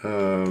you,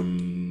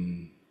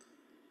 in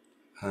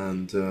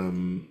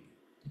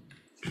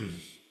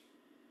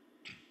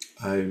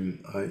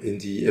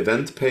the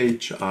event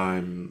page.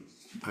 I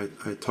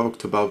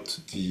talked about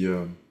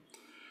the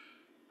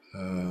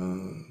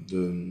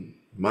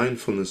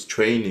mindfulness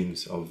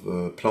trainings of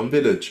Plum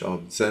Village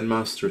of Zen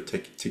Master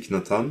Thich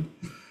Nhat Hanh,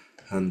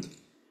 and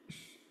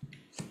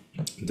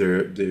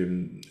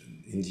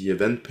in the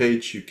event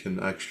page you can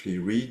actually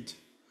read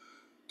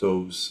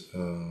those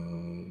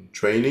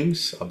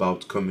trainings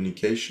about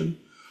communication.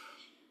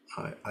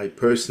 I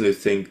personally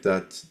think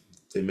that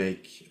they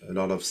make a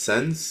lot of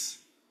sense,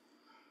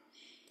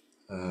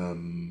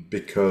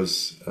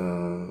 because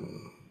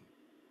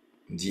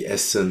the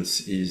essence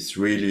is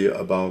really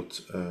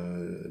about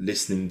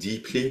listening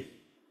deeply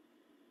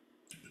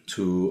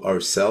to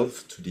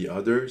ourselves, to the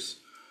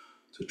others,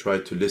 to try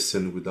to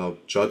listen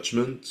without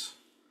judgment,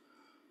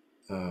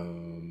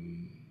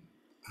 and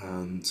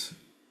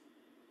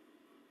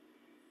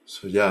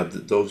so yeah,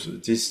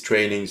 these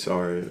trainings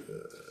are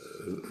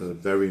a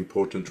very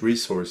important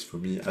resource for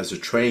me as a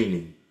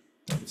training.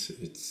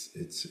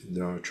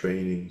 There are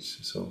trainings,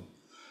 so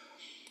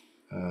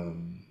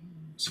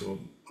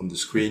on the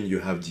screen you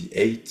have the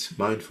 8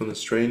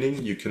 mindfulness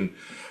training. You can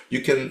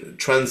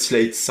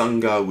translate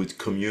Sangha with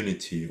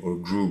community or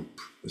group.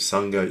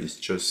 Sangha is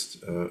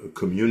just a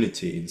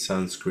community in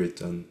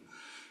Sanskrit, and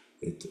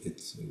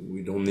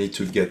we don't need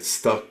to get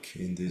stuck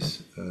in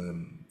these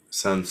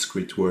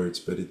Sanskrit words,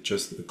 but it's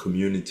just a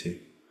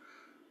community.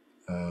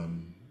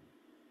 And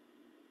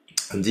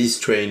these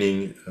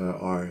training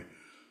are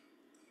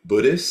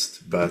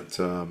Buddhist, but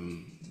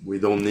we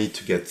don't need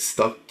to get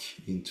stuck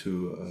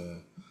into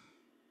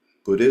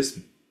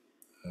Buddhism.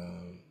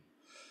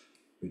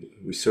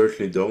 We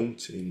certainly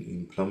don't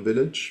in Plum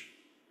Village.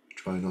 We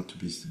try not to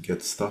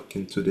get stuck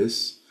into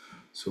this.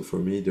 So for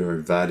me, they are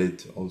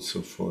valid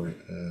also for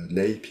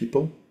lay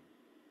people.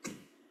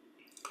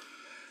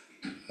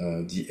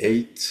 The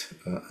 8th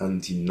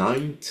and the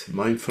 9th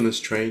mindfulness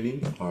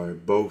training are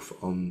both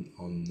on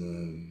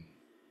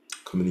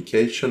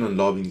communication and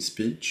loving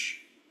speech.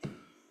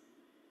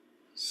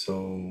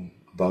 So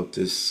about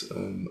this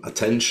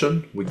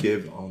attention we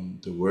give on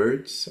the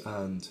words,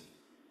 and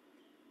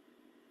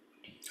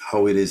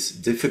how it is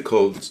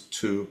difficult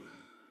to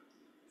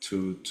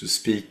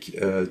speak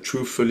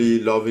truthfully,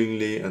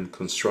 lovingly, and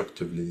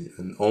constructively,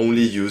 and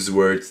only use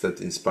words that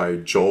inspire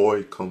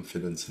joy,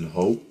 confidence, and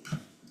hope,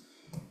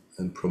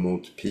 and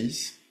promote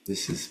peace.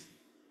 This is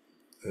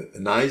a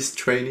nice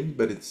training,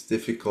 but it's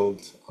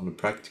difficult on a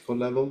practical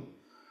level.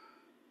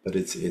 But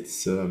it's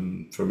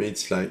for me,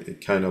 it's like a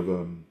kind of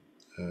a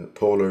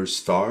polar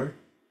star.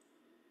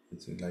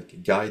 It's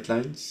like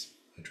guidelines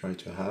I try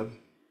to have.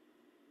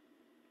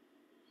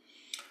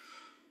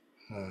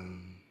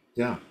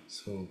 Yeah,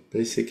 so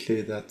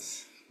basically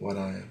that's what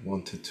I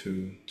wanted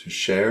to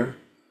share.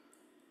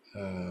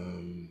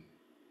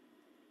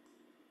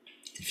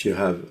 If you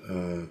have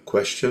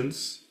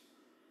questions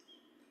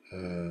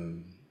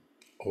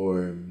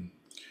or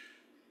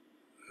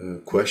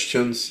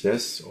questions,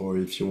 yes, or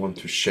if you want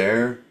to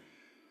share,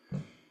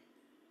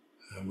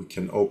 we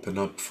can open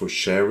up for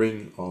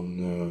sharing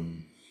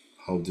on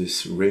how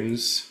this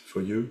rings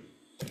for you.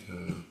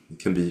 It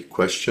can be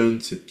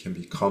questions, it can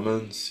be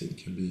comments, it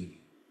can be...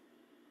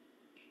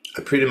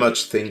 I pretty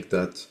much think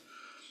that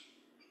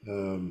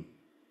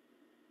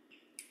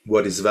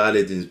what is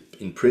valid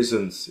in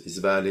prisons is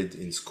valid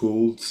in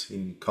schools,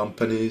 in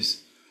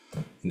companies,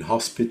 in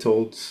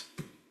hospitals.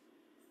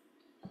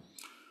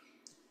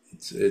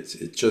 It's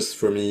just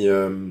for me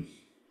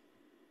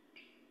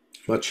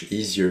much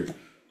easier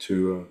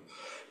to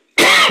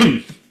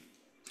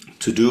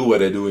to do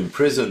what I do in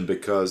prison,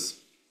 because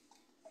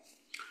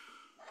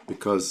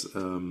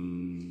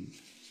I'm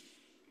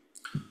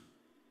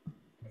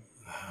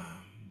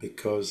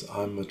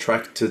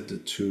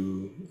attracted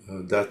to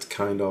that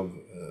kind of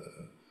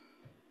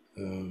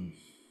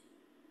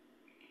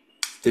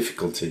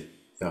difficulty.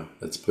 Yeah,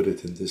 let's put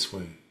it in this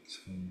way. So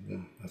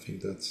yeah, I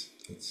think that's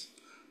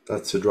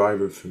a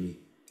driver for me,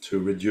 to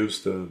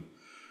reduce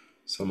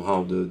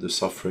somehow the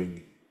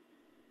suffering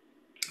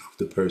of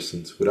the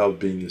persons without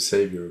being a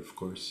savior, of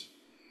course.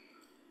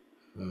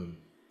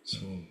 So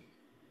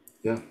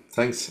yeah,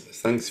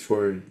 thanks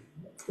for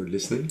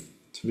listening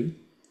to me.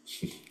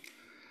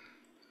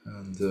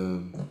 And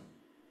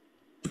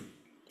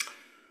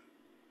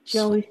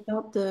shall we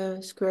stop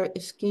the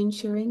screen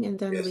sharing, and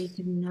then we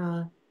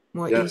can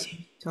more Yeah,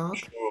 easy to talk.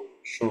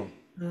 sure.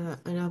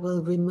 And I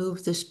will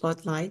remove the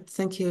spotlight.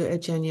 Thank you,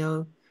 Eugenio.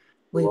 You're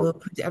We will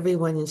welcome. put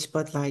everyone in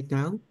spotlight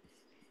now,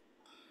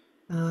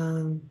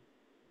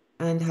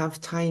 and have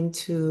time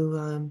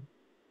to,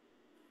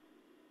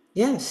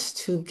 yes,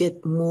 to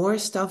get more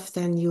stuff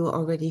than you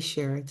already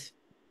shared.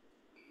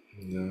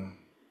 Yeah.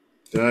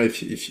 Yeah,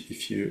 if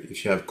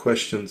you have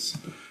questions,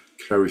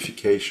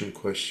 clarification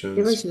Here questions.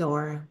 is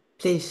Laura.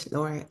 Please,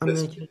 Laura, Yes.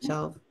 unmute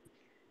yourself.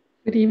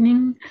 Good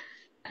evening.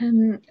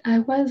 I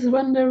was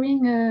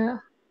wondering,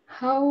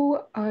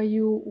 how are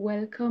you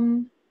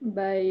welcomed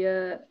by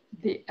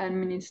the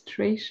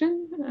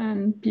administration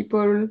and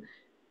people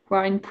who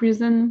are in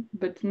prison,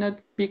 but not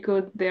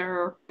because they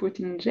are put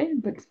in jail,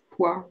 but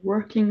who are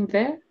working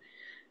there?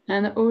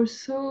 And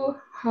also,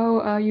 how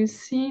are you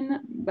seen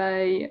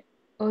by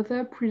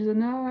other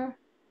prisoners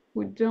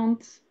who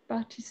don't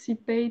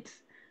participate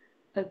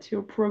at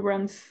your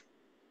programs?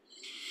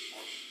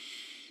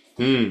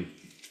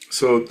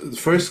 So the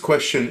first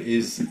question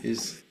is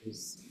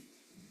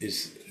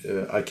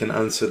I can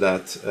answer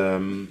that.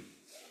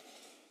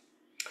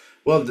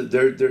 Well,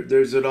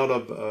 there's a lot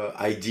of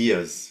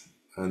ideas,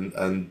 and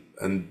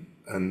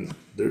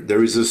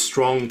there is a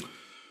strong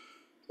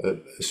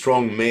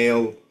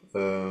male.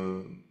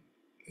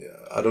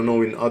 I don't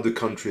know in other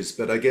countries,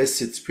 but I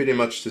guess it's pretty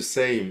much the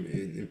same.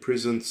 In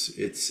prisons,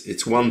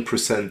 it's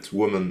 1%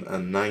 woman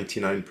and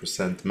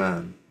 99%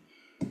 man,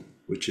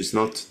 which is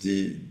not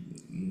the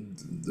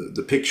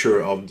picture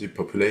of the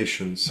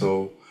population.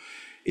 So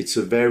it's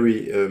a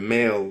very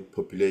male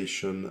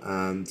population,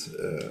 and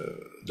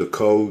the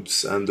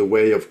codes and the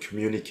way of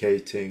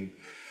communicating,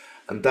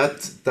 and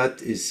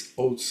that is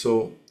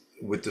also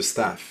with the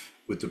staff,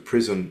 with the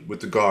prison, with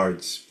the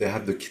guards. They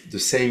have the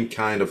same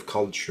kind of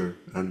culture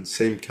and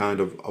same kind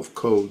of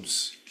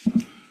codes.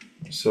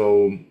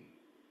 So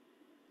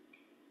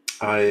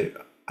I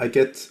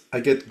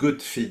get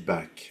good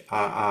feedback.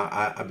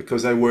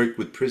 Because I work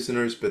with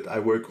prisoners, but I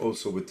work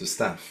also with the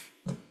staff.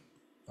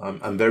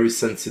 I'm very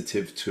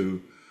sensitive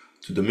to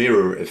the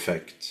mirror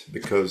effect,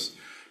 because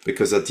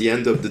at the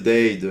end of the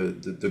day,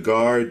 the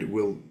guard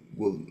will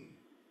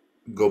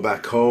go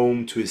back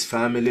home to his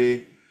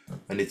family,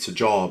 and it's a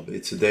job,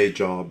 it's a day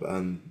job,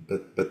 and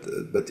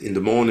but in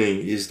the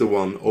morning he's the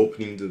one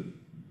opening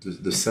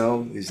the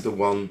cell, is the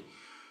one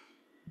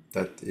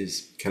that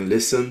can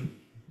listen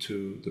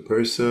to the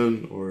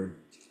person, or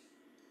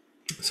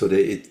so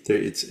they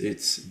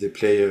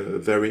play a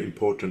very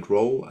important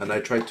role, and I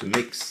try to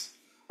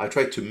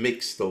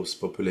mix those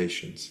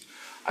populations.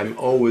 I'm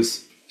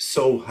always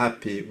so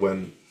happy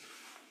when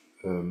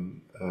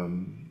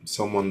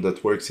someone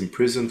that works in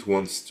prison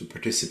wants to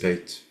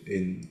participate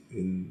in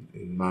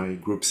my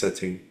group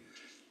setting.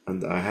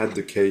 And I had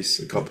the case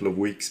a couple of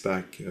weeks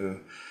back.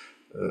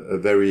 A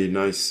very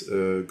nice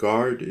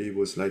guard. He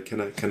was like,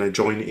 "Can I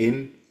join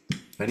in?"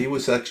 And he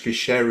was actually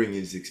sharing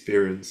his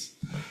experience.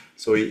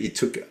 So he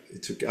took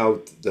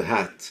out the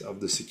hat of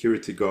the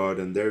security guard,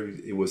 and there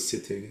he was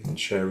sitting and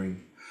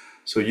sharing.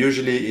 So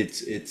usually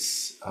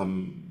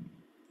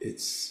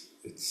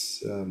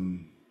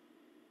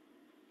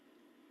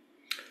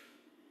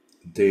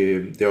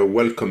they are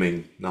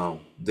welcoming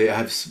now.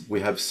 We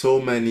have so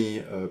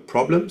many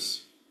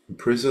problems in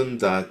prison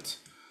that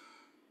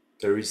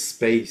there is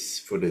space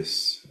for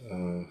this,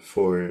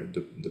 for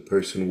the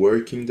person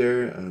working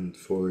there and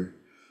for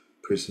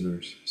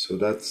prisoners. So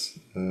that's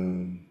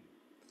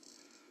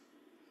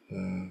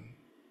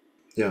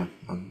yeah.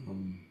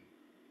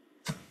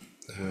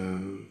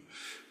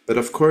 But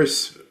of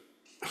course,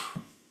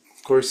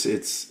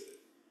 it's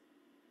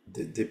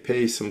they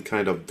pay some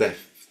kind of debt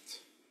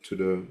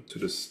to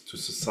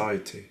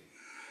society.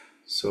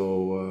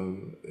 So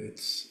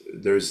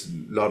there's a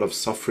lot of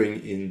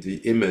suffering in the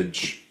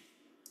image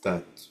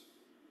that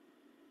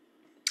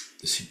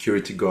the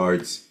security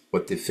guards,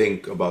 what they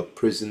think about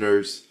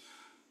prisoners,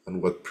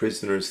 and what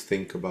prisoners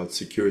think about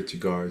security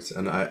guards,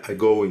 and I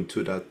go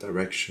into that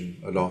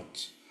direction a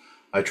lot.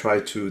 I try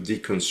to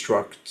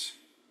deconstruct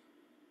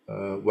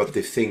what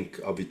they think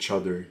of each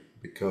other,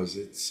 because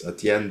it's at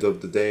the end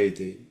of the day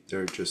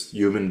they're just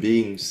human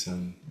beings,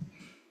 and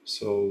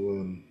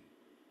so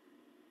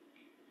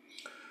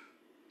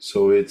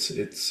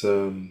it's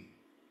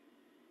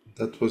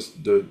that was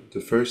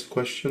the first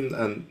question,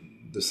 and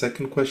the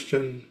second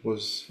question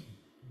was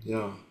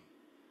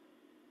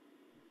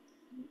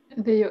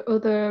The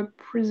other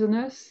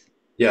prisoners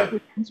yeah. who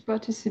don't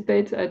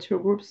participate at your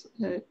groups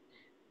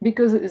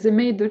because they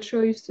made the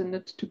choice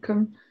not to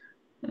come.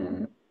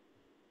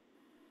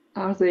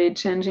 Are they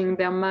changing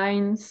their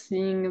minds,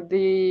 seeing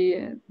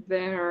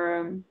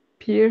their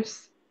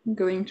peers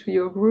going to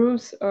your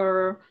groups,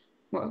 or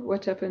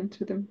what happened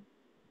to them?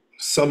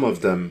 Some of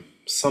them,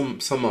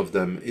 some of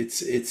them.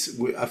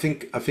 I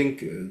think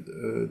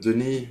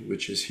Denis,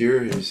 which is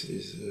here,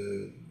 is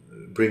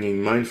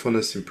bringing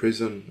mindfulness in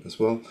prison as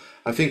well.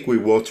 I think we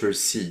water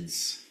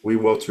seeds. We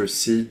water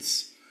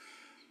seeds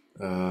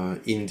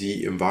in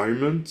the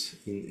environment,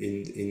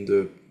 in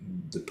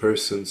the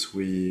persons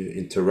we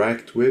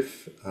interact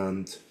with,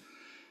 and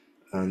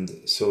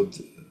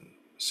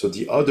So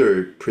the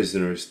other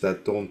prisoners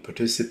that don't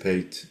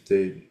participate,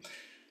 they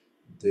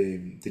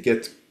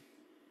get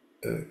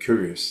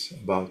curious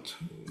about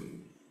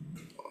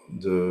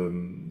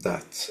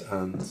that,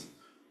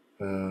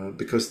 and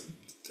because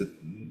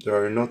there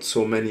are not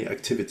so many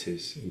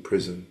activities in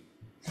prison.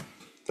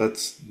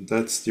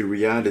 That's the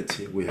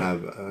reality we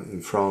have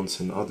in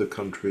France and other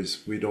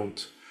countries. We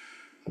don't.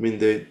 I mean,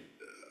 they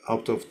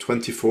out of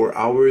 24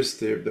 hours,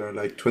 there are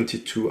like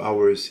 22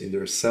 hours in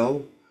their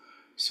cell,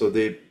 so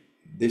they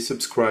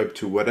subscribe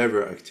to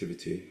whatever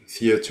activity,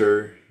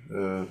 theater,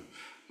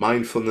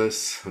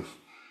 mindfulness,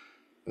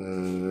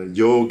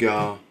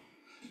 yoga,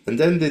 and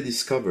then they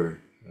discover,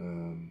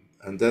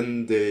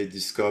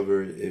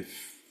 if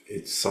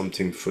it's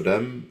something for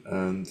them.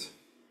 And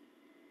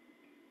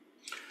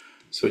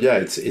so yeah,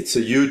 it's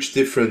a huge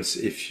difference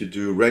if you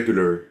do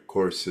regular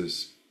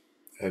courses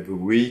every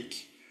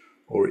week,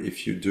 or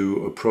if you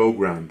do a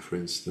program, for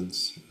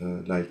instance,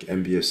 like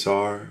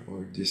MBSR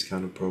or these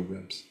kind of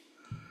programs.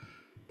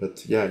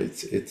 But yeah,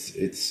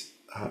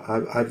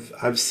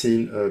 I've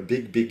seen a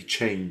big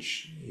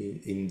change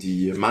in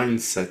the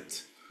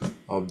mindset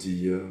of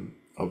the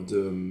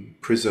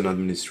prison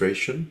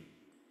administration,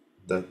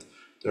 that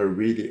they're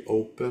really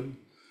open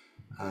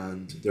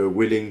and they're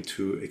willing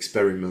to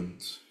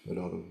experiment a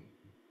lot of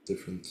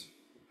different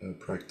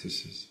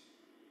practices,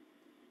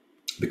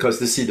 because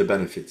they see the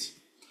benefits.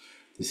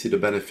 They see the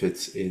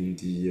benefits in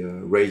the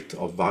rate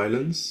of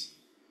violence.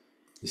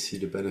 They see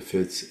the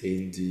benefits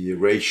in the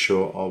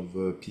ratio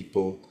of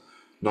people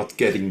not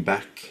getting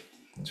back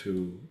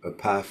to a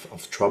path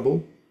of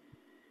trouble,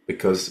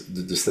 because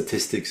the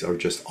statistics are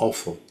just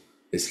awful.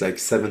 It's like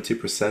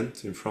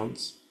 70% in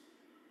France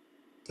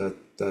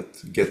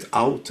that get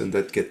out and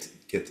that get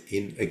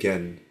in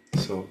again.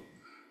 So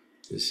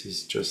this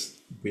is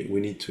just,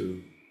 we need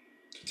to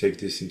take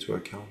this into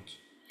account.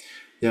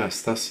 Yeah,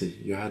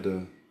 Stasi, you had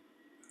a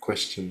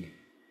question.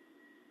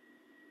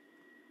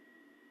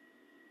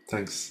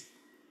 Thanks.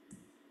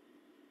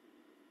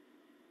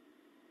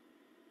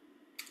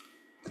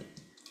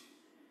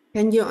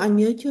 Can you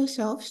unmute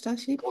yourself,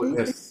 Stasi, please?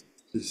 Yes,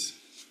 please.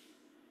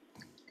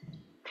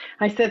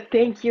 I said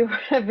thank you.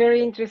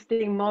 Very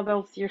interesting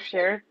models you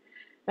shared,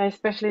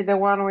 especially the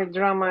one with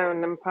drama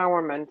and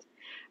empowerment.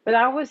 But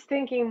I was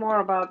thinking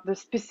more about the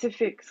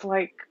specifics,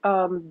 like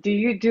do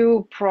you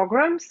do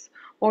programs,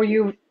 or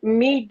you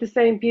meet the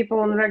same people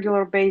on a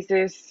regular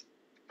basis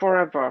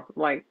forever,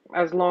 like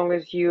as long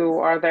as you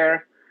are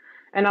there?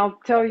 And I'll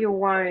tell you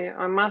why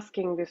I'm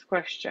asking this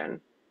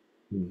question.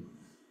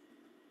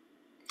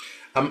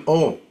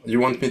 Oh, you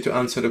want me to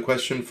answer the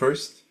question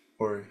first,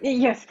 or?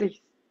 Yes,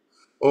 please.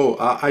 Oh,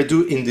 I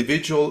do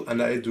individual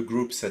and I do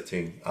group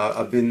setting.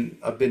 I've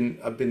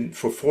been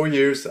for 4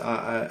 years.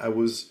 I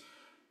was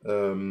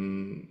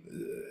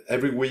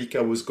every week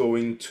I was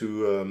going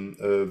to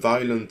a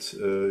violent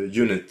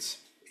unit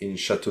in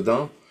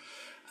Châteaudun,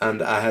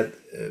 and I had,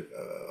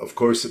 of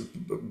course,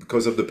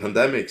 because of the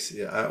pandemics,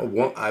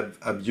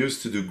 I've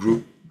used to do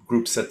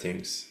group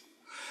settings,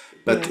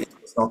 but Yeah.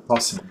 it's not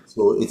possible.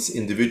 So it's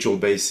individual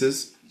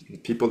basis,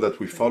 people that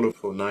we follow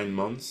for 9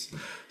 months.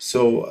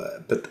 So,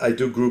 but I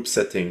do group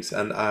settings,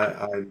 and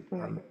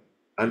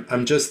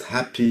I'm just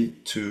happy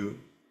to,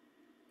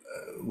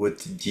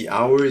 with the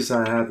hours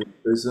I have in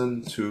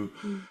prison, to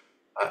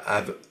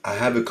I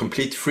have a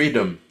complete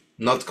freedom,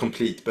 not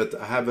complete, but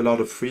I have a lot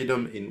of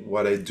freedom in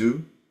what I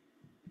do.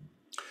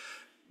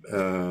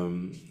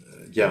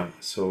 Yeah.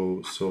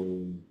 So.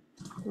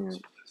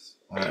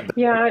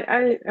 Yeah,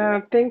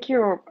 I thank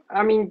you.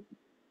 I mean,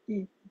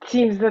 it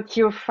seems that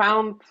you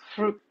found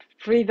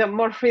freedom,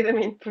 more freedom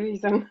in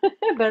prison.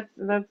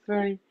 That's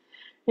very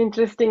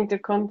interesting to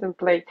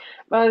contemplate.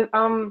 But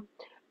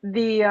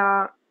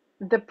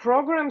the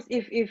programs,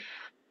 if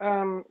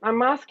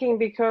I'm asking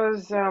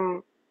because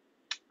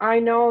I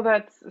know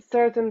that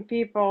certain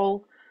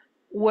people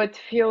would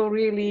feel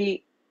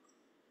really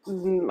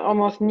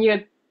almost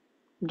near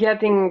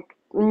getting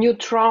new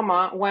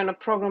trauma when a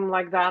program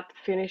like that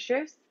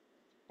finishes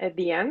at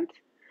the end.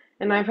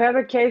 And I've had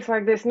a case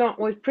like this, not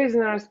with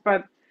prisoners,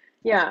 but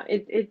yeah,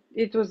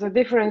 it was a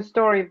different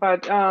story.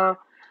 But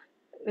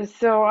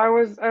so I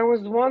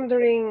was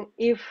wondering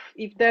if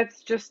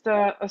that's just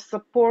a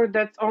support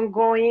that's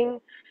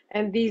ongoing,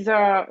 and these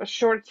are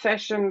short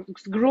sessions,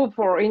 group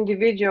or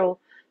individual,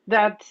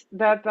 that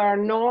are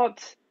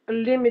not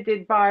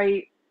limited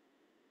by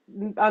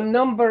a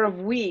number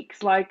of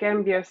weeks, like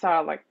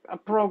MBSR, like a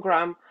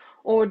program,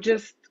 or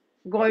just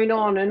going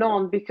on and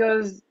on,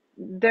 because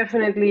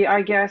definitely,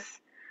 I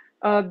guess,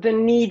 the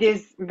need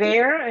is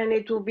there and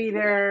it will be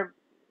there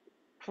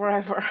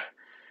forever.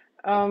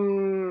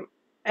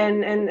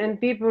 And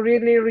people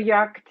really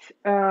react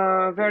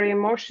very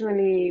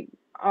emotionally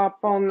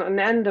upon an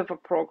end of a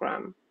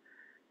program.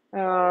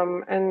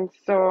 And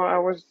so I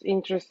was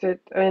interested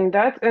in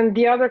that. And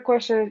the other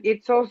question,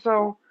 it's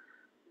also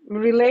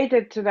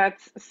related to that.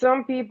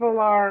 Some people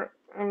are,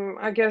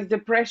 I guess,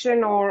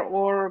 depression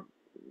or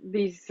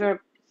these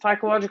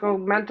psychological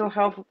mental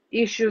health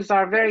issues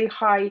are very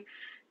high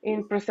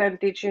in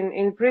percentage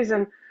in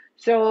prison.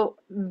 So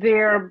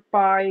there,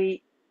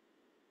 by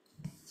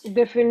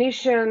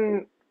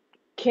definition,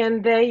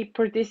 can they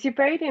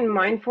participate in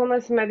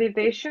mindfulness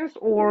meditations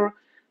or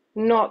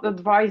not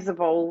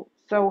advisable?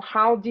 So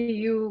how do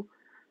you,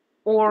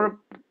 or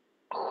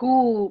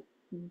who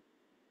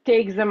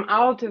takes them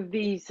out of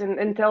these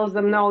and tells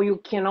them, no, you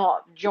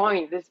cannot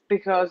join this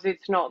because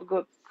it's not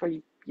good for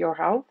your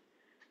health?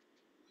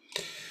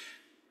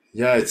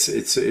 Yeah,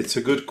 it's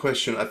a good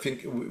question. I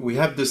think we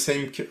have the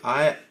same.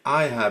 I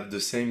have the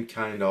same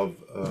kind of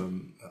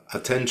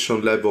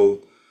attention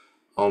level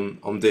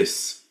on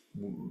this,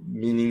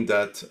 meaning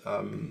that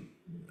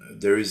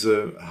there is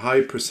a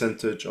high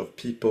percentage of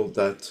people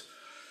that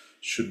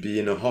should be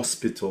in a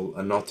hospital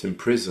and not in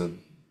prison.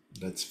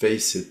 Let's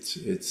face it.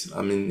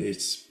 I mean,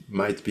 it's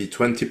might be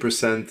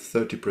 20%,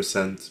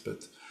 30%,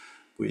 but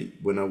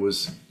when I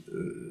was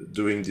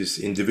doing these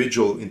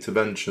individual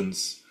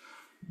interventions,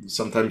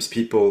 sometimes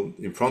people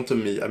in front of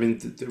me, I mean,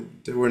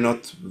 they were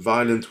not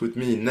violent with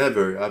me,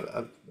 never.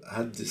 I've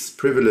had this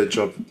privilege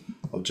of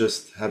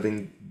just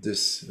having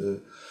this,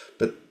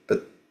 but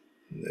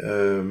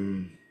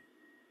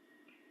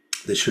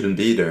they shouldn't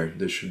be there.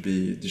 They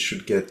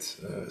should get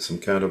some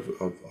kind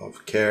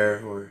of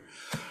care, or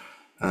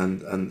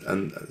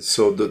and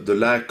so the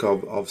lack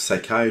of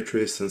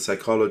psychiatrists and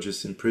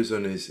psychologists in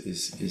prison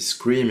is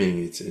screaming.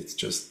 It's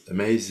just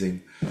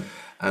amazing.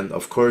 And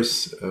of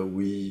course,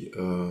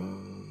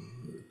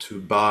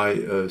 to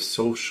buy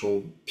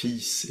social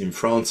peace in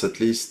France, at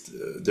least,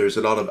 there's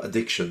a lot of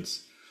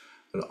addictions.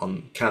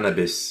 On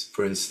cannabis,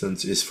 for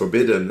instance, is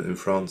forbidden in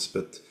France,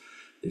 but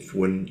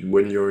when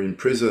you're in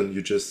prison,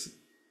 you just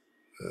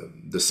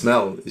the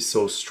smell is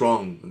so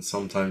strong, and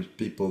sometimes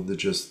people they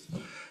just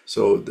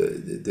so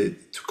they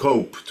to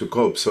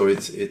cope. So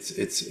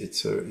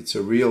it's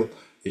a real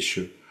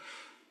issue.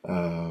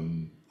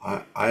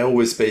 I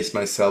always base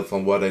myself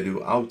on what I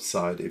do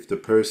outside. If the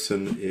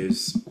person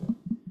is,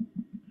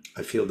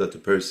 I feel that the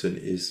person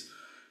is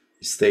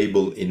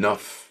stable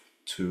enough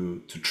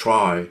to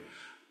try,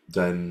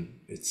 then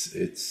it's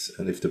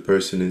and if the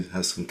person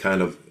has some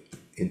kind of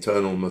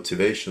internal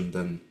motivation,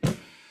 then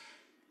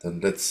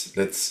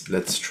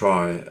let's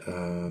try.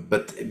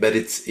 But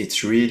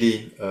it's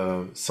really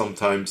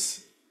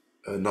sometimes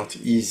not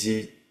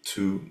easy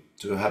to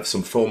have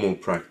some formal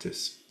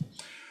practice.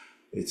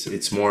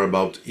 It's more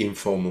about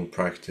informal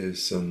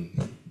practice, and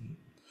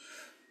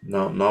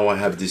now I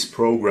have this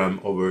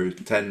program over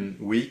 10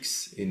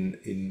 weeks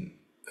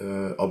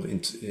of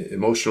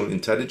emotional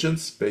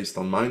intelligence based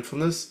on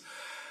mindfulness,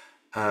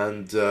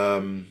 and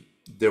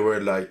there were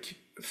like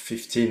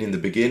 15 in the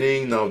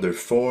beginning. Now there are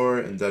 4,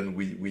 and then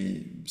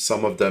we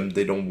some of them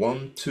they don't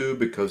want to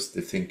because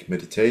they think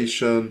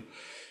meditation.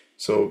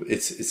 So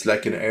it's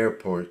like an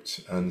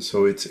airport, and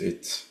so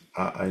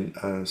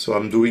so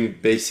I'm doing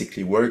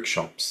basically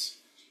workshops.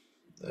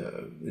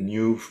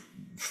 New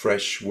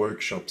fresh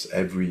workshops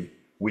every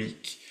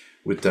week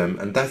with them,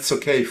 and that's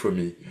okay for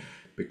me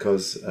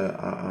because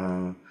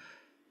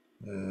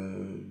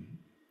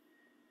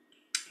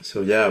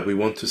so yeah, we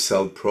want to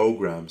sell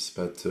programs,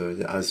 but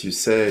as you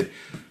say,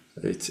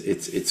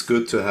 it's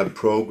good to have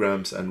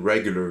programs and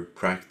regular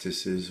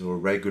practices or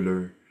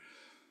regular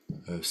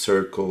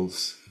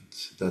circles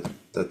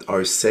that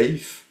are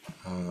safe.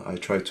 I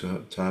try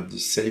to have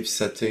these safe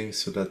settings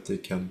so that they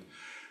can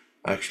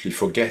actually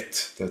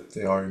forget that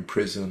they are in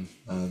prison.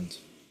 And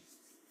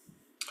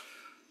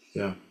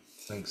yeah,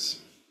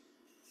 thanks.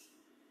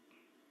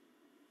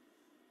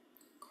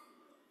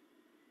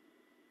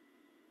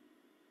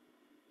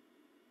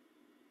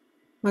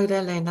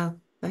 Magdalena,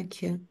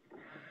 thank you.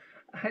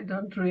 I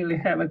don't really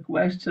have a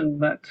question,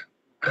 but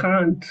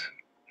can't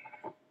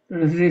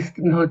resist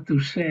not to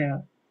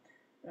share.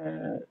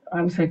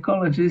 I'm a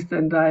psychologist,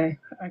 and I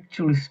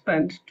actually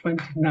spent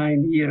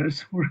 29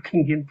 years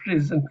working in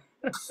prison.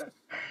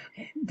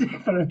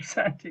 Different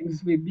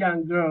settings with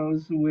young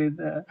girls,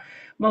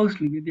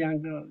 mostly with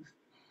young girls.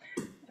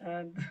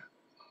 And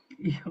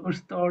your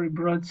story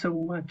brought so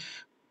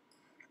much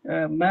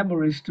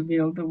memories to me,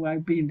 although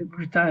I've been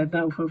retired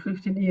now for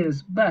 15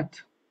 years.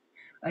 But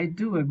I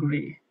do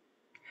agree.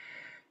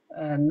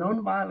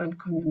 Nonviolent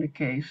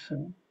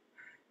communication,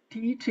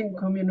 teaching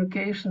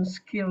communication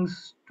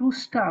skills to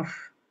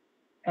staff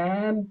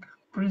and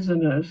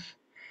prisoners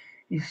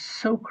is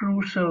so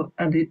crucial,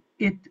 and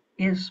it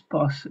is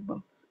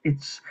possible.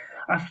 It's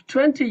after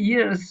 20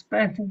 years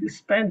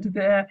spent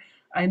there,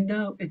 I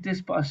know it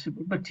is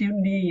possible, but you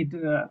need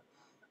a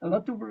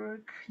lot of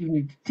work, you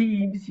need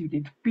teams, you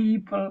need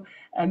people,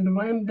 and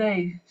when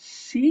they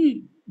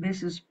see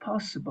this is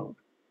possible,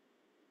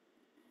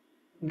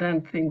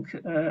 then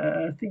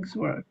things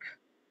work.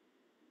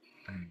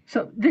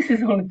 So this is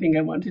the only thing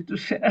I wanted to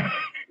share.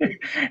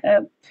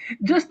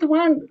 Just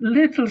one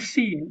little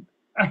scene.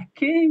 I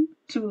came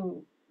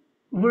to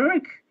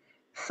work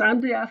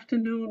Sunday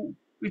afternoon,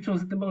 which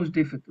was the most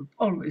difficult,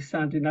 always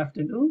Sunday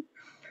afternoon.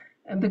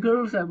 And the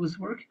girls I was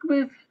working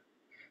with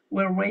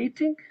were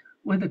waiting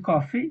with a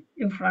coffee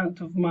in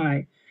front of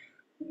my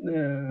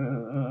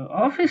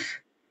office,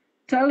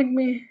 telling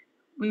me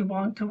we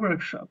want a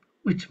workshop,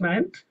 which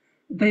meant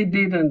They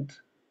didn't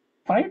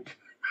fight.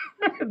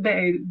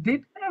 They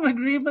did have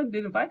agreement,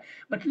 didn't fight,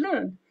 but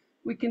learned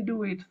we can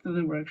do it through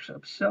the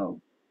workshop.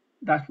 So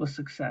that was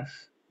success.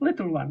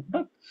 Little one,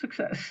 but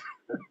success.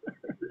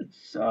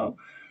 So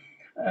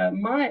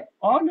my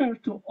honor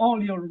to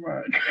all your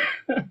work.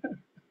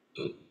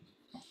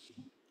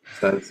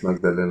 Thanks,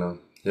 Magdalena.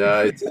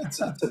 Yeah, it's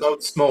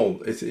about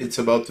small. It's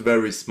about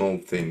very small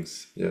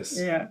things. Yes.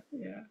 Yeah,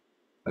 yeah.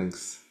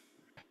 Thanks.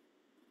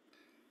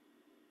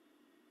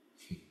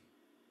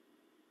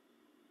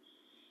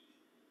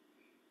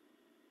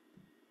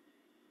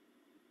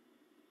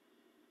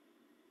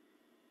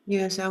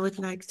 Yes, I would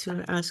like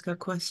to ask a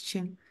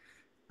question.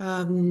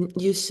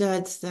 You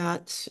said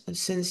that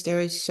since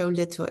there is so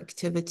little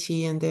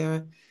activity and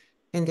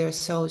there's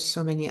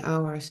so many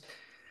hours,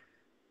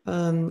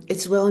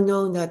 it's well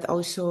known that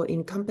also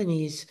in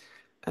companies,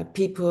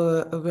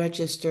 people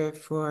register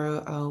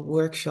for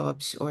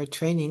workshops or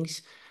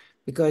trainings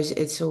because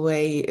it's a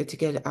way to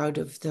get out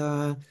of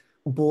the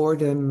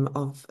boredom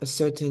of a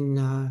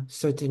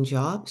certain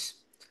jobs.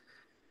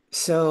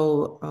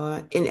 So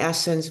in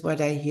essence,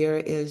 what I hear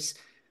is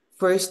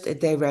first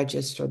they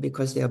register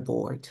because they're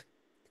bored.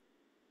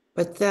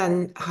 But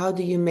then how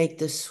do you make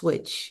the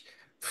switch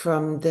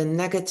from the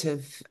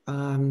negative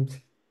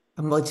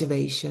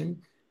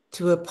motivation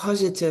to a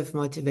positive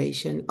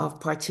motivation of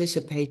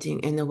participating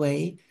in a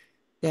way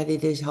that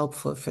it is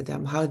helpful for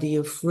them? How do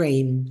you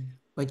frame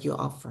what you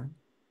offer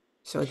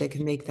so they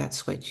can make that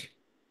switch?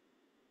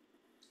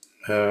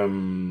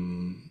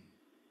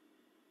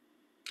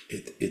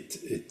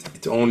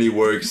 It only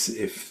works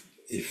if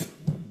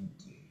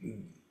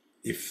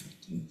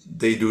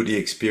they do the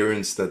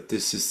experience that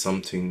this is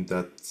something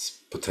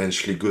that's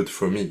potentially good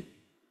for me.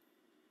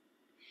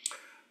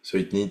 So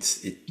it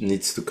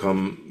needs to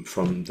come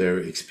from their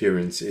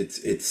experience.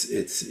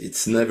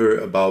 It's never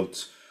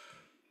about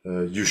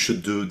you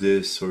should do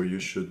this, or you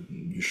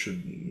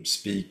should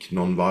speak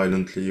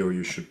non-violently, or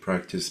you should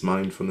practice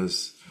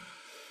mindfulness.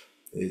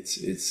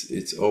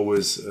 It's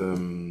always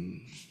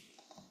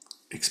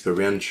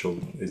experiential.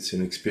 It's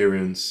an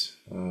experience.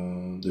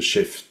 The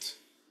shift.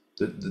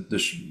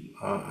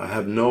 I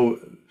have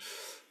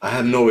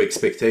no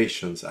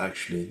expectations,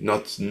 actually,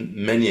 not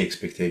many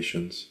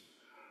expectations.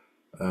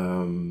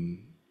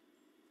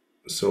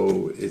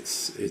 So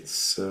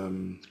it's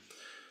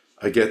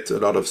I get a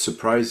lot of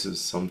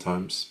surprises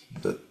sometimes,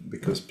 that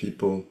because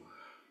people,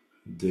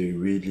 they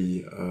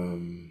really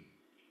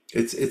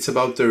it's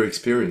about their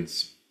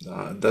experience.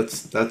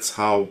 That's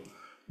how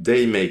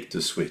they make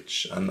the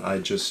switch, and I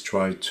just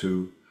try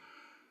to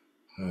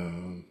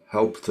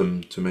help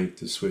them to make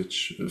the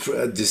switch.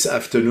 This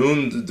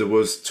afternoon there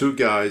was two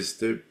guys.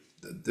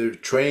 They're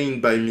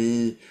trained by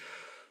me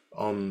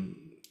on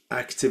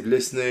active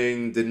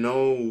listening. They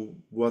know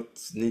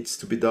what needs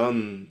to be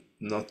done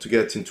not to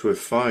get into a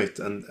fight,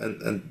 and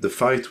the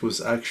fight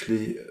was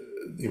actually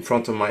in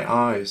front of my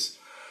eyes,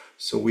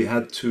 so we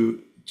had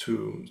to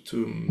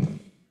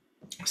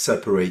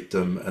separate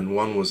them, and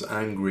one was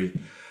angry,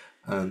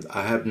 and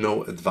I had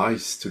no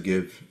advice to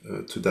give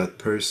to that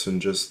person,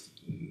 just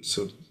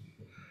so.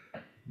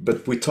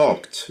 But we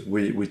talked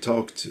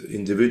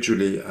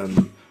individually,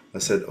 and I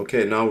said,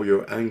 okay, now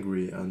you're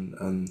angry,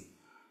 and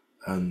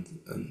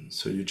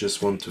so you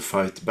just want to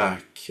fight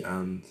back,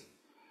 and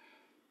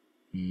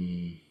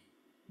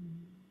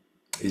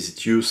is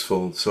it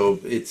useful? So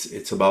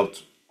it's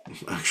about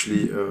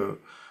actually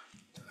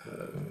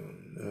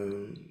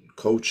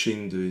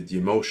coaching the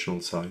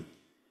emotional side.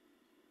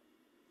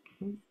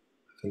 I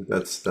think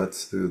that's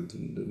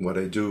what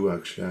I do,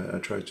 actually. I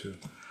try to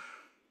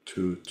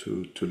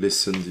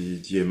listen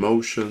the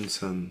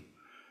emotions, and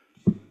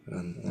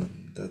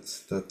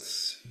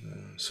that's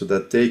so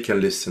that they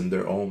can listen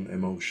their own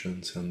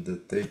emotions, and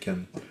that they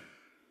can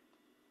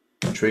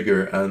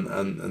trigger,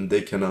 and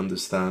they can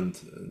understand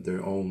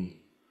their own,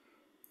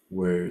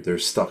 where they're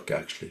stuck,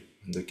 actually,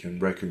 and they can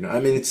recognize. I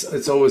mean,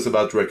 it's always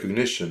about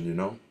recognition, you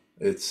know.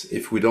 It's,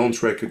 if we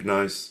don't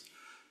recognize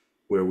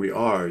where we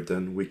are,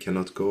 then we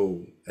cannot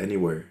go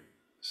anywhere.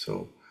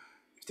 So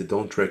if they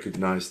don't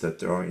recognize that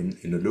they are in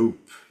a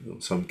loop,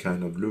 some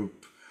kind of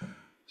loop,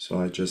 so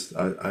I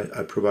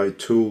provide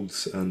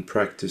tools and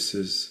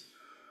practices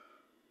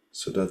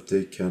so that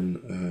they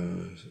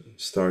can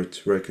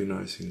start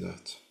recognizing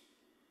that.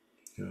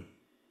 Yeah.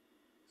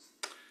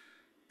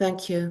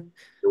 Thank you.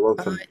 You're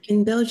welcome.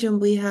 In Belgium,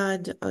 we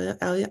had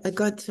I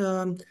got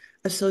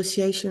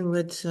association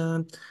with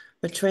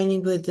a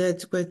training with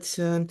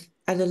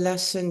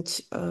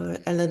adolescents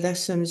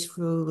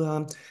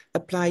who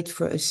applied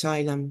for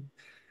asylum,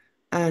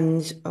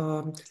 and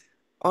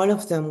all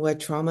of them were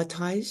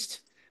traumatized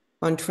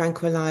on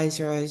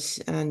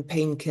tranquilizers and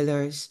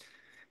painkillers.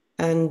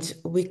 And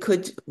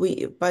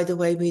by the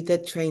way, we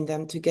did train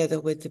them together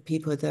with the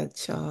people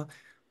that,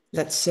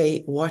 let's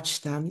say,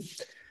 watch them.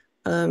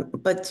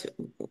 But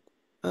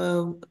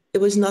it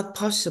was not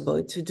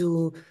possible to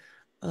do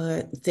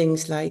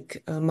things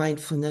like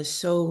mindfulness.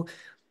 So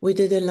we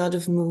did a lot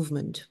of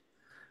movement.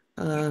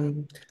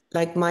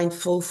 like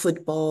mindful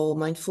football,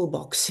 mindful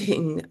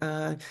boxing,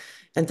 and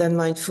then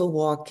mindful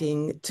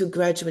walking, to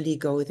gradually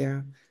go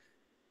there.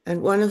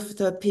 And one of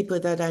the people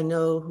that I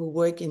know who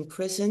work in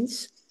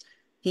prisons,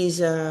 he's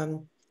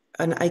an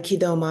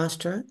Aikido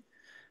master,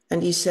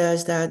 and he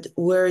says that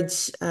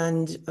words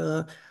and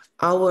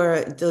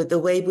the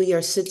way we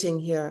are sitting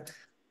here,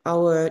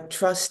 our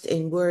trust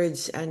in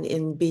words and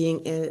in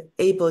being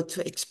able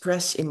to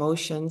express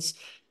emotions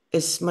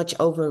is much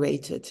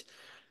overrated.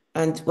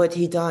 And what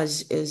he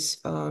does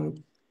is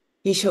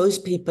he shows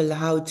people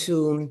how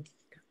to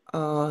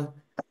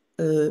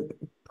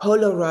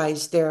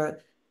polarize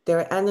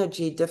their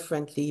energy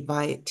differently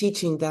by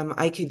teaching them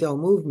Aikido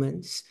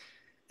movements.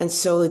 And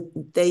so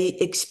they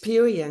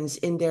experience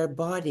in their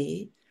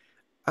body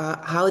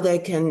how they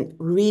can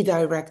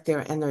redirect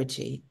their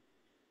energy.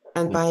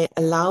 And by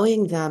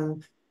allowing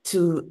them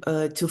to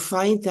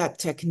find that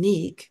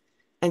technique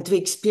and to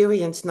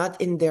experience not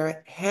in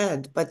their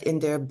head, but in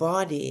their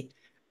body,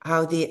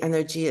 how the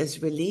energy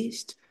is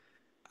released,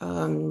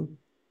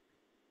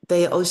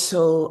 they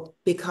also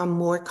become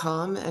more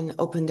calm and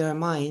open their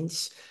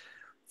minds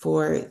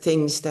for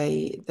things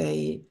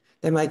they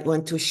might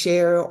want to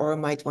share or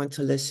might want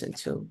to listen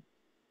to.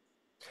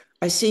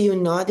 I see you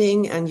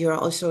nodding, and you're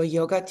also a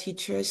yoga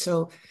teacher,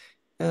 so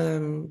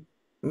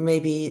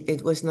maybe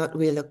it was not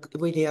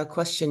really a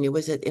question, it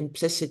was an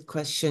implicit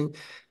question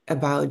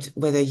about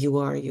whether you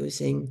are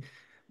using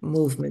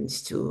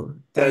movements to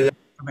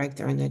direct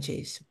their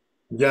energies.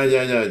 Yeah.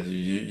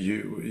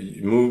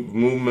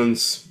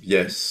 Movements,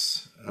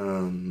 yes.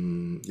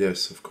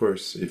 Yes, of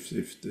course. If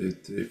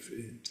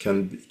it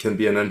can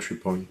be an entry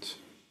point,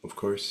 of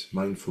course,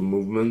 mindful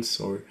movements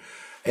or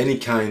any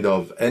kind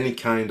of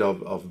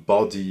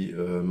body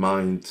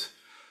mind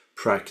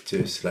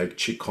practice like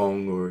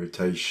qigong or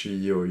tai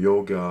chi or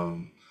yoga.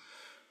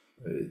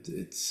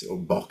 It's or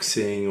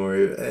boxing or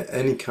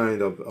any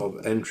kind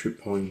of entry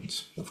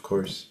point, of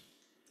course.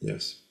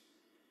 Yes,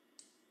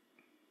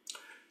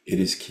 it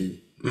is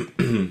key.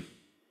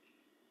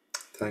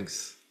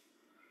 Thanks.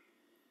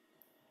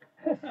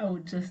 I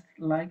would just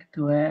like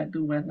to add,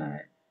 when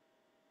I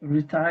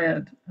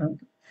retired and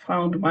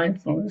found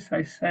mindfulness,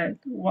 I said,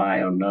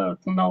 why on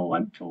earth no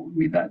one told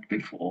me that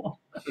before?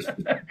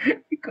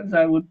 Because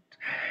I would,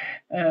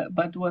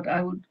 but what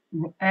I would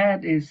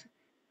add is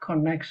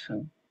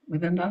connection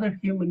with another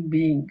human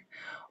being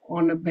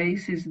on a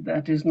basis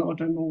that is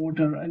not an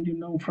order, and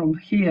from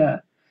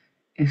here,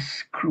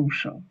 is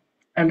crucial.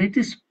 And it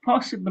is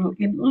possible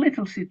in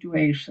little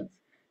situations,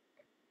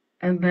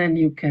 and then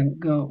you can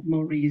go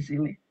more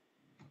easily.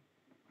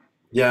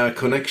 Yeah,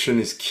 connection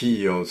is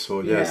key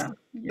also. Yes.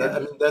 Yeah. I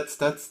mean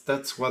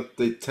that's what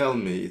they tell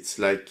me. It's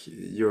like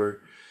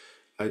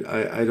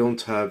I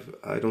don't have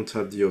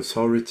the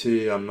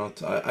authority.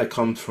 I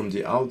come from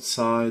the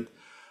outside.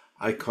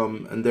 I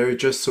come and they're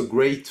just so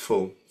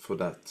grateful for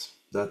that.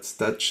 They're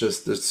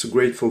so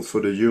grateful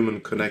for the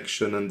human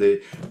connection, and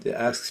they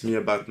ask me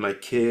about my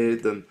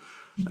kid, and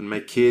my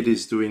kid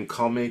is doing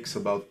comics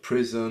about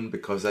prison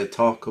because I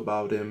talk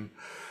about him,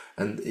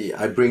 and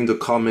I bring the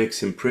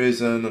comics in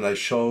prison and I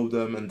show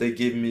them, and they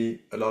give me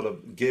a lot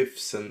of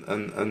gifts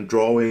and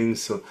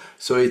drawings.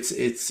 So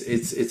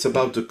it's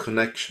about the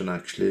connection,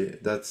 actually.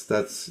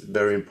 That's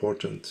very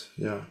important.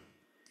 Yeah,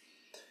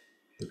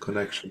 the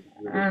connection.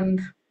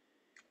 And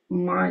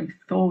my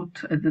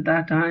thought at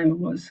that time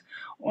was,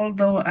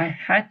 although I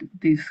had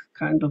this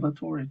kind of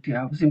authority,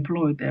 I was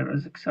employed there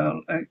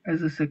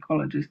as a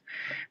psychologist,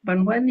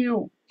 but when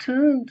you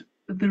turned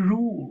the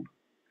rule,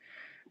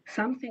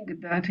 something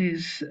that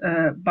is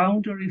a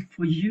boundary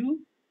for you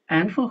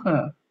and for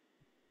her,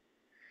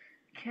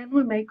 can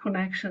we make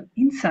connection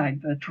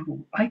inside that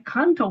rule? I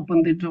can't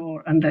open the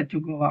door and let you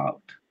go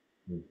out.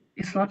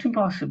 It's not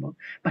impossible.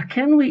 But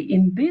can we,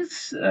 in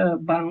this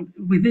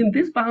within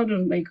this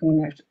boundary, make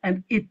connection?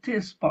 And it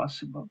is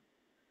possible.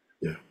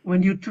 Yeah.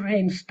 When you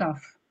train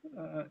stuff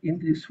in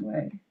this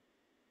way.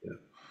 Yeah.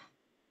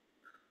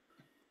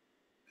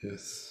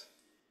 Yes.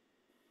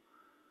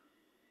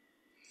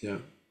 Yeah.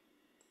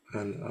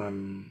 And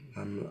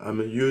I'm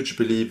a huge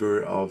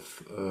believer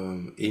of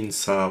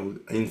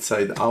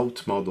inside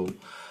out model.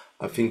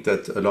 I think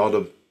that a lot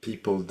of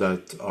people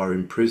that are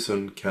in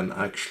prison can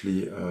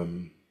actually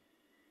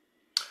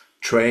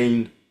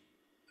train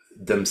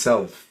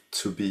themselves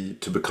to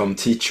become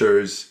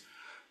teachers.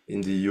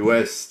 In the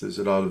US, there's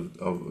a lot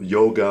of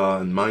yoga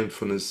and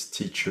mindfulness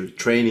teacher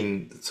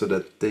training, so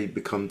that they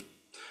become,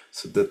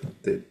 so that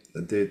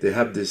they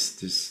have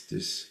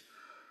this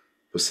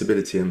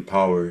possibility and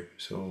power.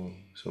 So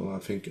I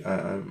think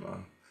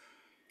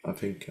I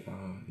think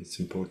it's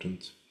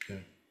important.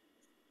 Yeah.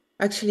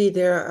 Actually,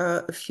 there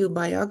are a few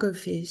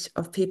biographies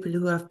of people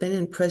who have been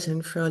in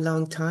prison for a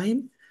long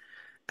time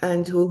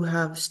and who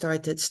have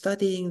started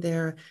studying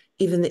there,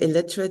 even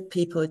illiterate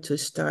people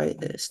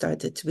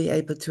started to be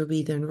able to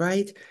read and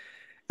write.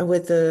 And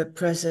with the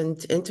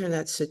present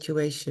internet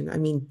situation, I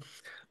mean,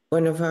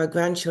 one of our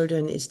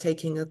grandchildren is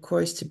taking a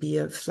course to be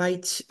a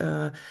flight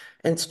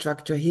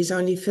instructor. He's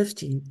only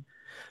 15.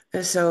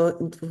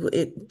 So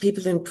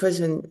people in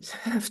prison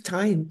have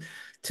time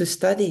to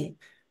study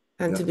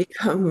and to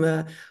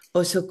become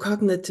also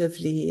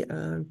cognitively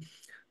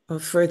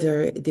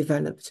further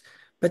developed.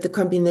 But the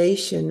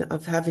combination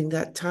of having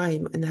that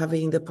time and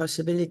having the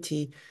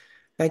possibility,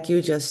 like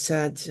you just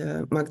said,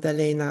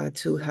 Magdalena,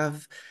 to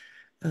have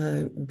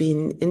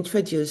been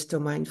introduced to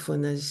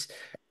mindfulness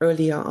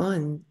earlier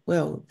on,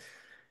 well,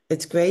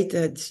 it's great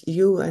that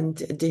you and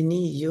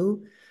Denis,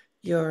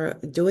 you're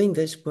doing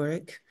this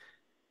work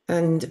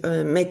and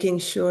making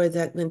sure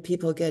that when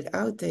people get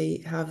out,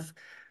 they have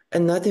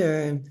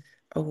another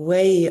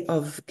way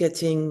of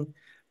getting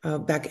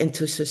back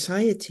into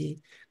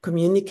society,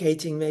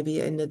 communicating maybe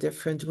in a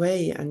different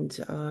way, and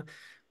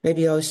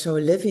maybe also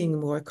living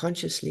more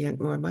consciously and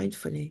more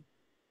mindfully.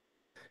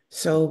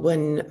 So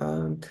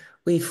when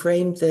we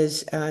frame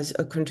this as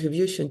a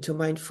contribution to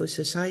mindful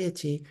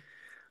society,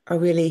 I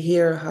really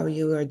hear how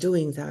you are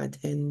doing that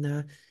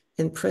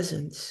in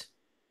prisons.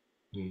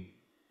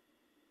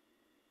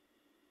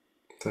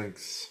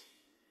 Thanks.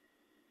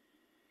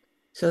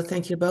 So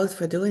thank you both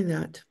for doing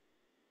that.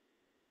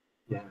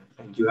 Yeah,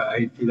 thank you.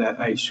 I feel that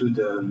I should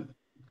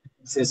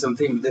say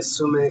something. There's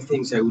so many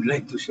things I would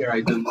like to share.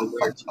 I don't know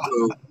where to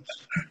go.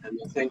 And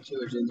thank you,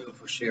 Eugenio,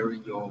 for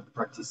sharing your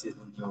practices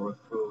and your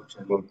approach.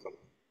 And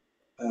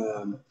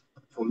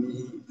for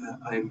me,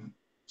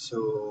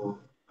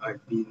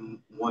 I've been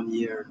 1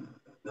 year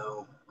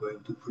now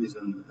going to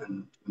prison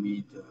and to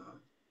meet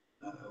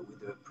with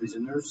the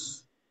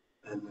prisoners.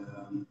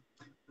 And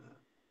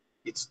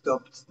it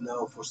stopped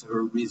now for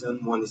several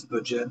reasons. One is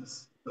budget,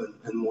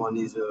 and one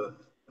is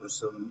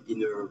some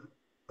inner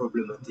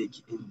problematic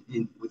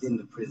within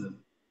the prison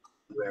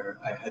where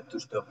I had to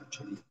stop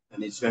actually.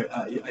 And it's very,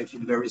 I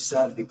feel very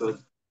sad because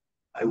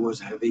I was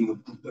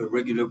having a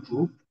regular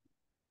group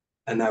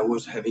and I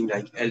was having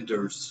like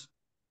elders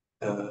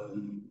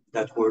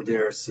that were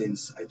there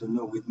since, I don't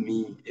know, with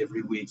me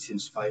every week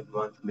since 5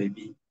 months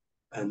maybe.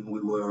 And we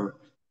were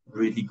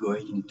really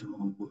going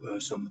into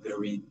some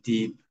very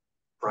deep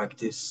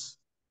practice.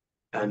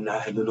 And I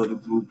had another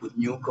group with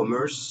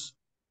newcomers,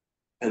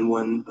 and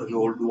when an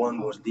old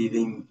one was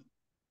leaving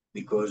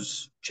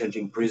because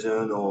changing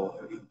prison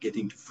or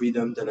getting to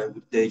freedom, then I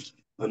would take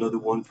another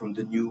one from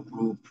the new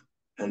group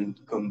and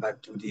come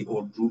back to the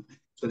old group.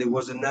 So there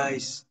was a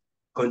nice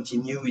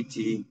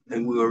continuity,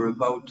 and we were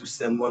about to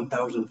send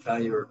 1,000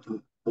 flyers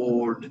to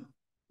all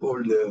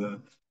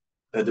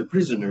the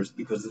prisoners,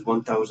 because there's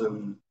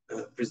 1,000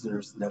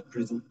 prisoners in that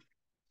prison.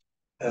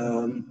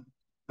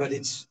 But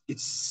it's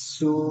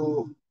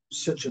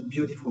such a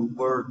beautiful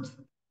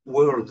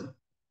world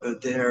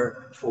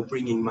there for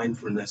bringing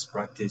mindfulness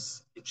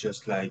practice. It's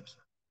just like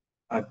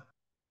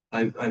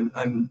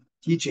I'm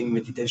teaching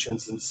meditation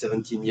since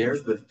 17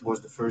 years, but it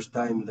was the first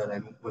time that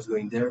I was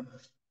going there,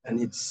 and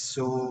it's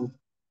so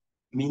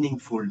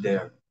meaningful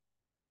there.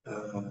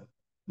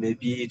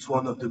 Maybe it's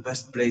one of the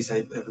best places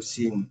I've ever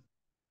seen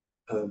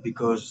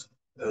because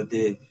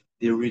they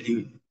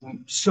really,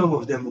 some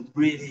of them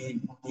really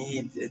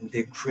need, and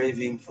they're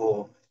craving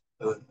for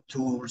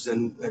tools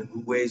and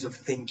ways of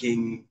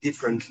thinking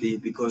differently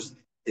because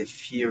they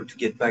fear to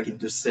get back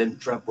into the same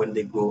trap when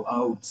they go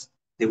out.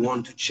 They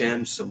want to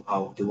change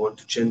somehow. They want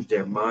to change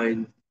their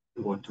mind.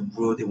 They want to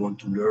grow. They want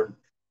to learn.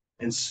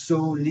 And so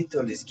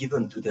little is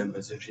given to them,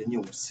 as Eugenio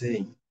was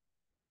saying.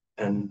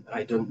 And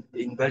I don't,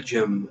 in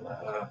Belgium,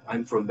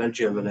 I'm from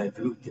Belgium, and I've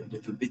looked a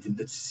little bit in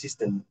the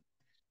system.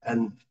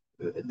 And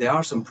there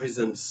are some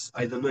prisons,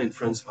 I don't know in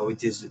France how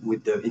it is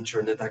with the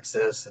internet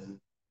access,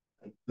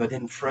 but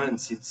in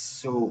France it's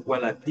so,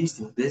 well, at least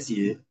in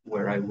Béziers,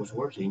 where I was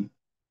working,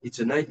 it's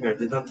a nightmare.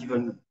 They cannot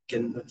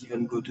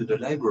even go to the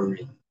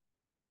library.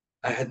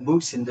 I had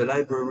books in the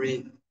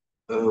library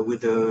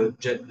with a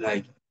jet,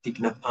 like Thich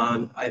Nhat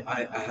Hanh.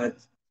 I had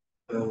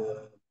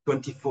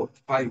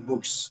 5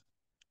 books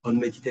on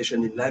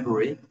meditation in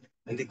library,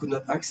 and they could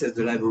not access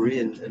the library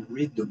and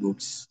read the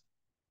books.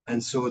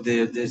 And so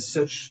there's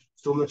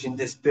so much in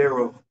despair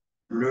of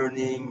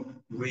learning,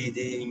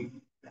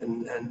 reading,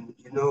 and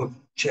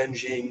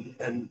changing.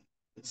 And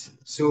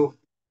so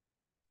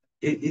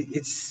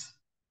it's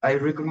I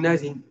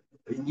recognize in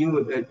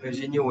you,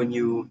 Eugenio,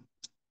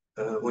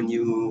 when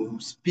you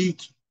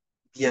speak,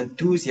 the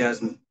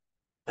enthusiasm.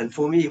 And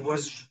for me, it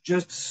was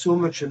just so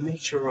much a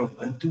mixture of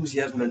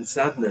enthusiasm and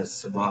sadness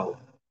somehow,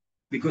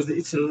 because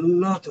it's a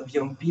lot of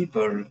young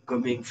people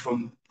coming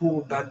from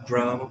poor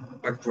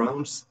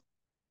backgrounds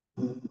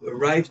who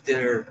arrived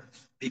there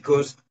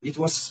because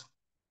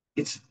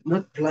it's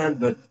not planned,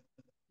 but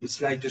it's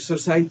like the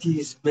society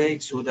is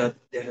made so that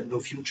they had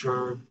no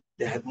future.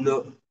 They had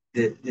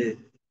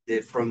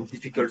they're from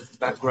difficult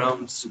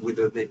backgrounds with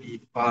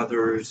maybe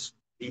fathers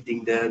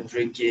beating them,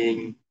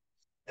 drinking,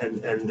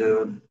 and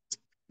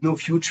no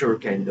future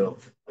kind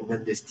of. And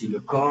then they steal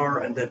a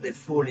car, and then they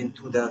fall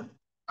into that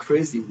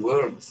crazy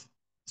world.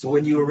 So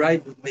when you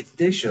arrive with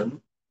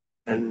meditation,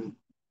 and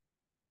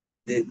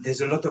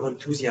there's a lot of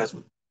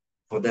enthusiasm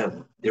for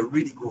them. They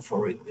really go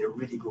for it. They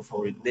really go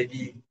for it.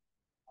 Maybe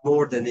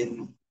more than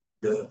in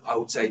the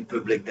outside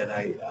public that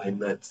I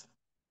met.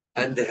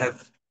 And they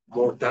have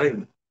more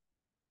time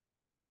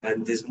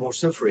and there's more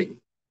suffering.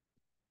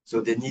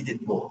 So they need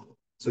it more.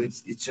 So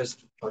it's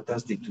just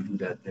fantastic to do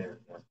that there.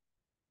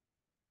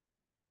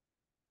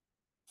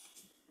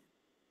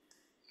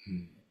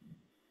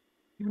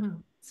 Yeah,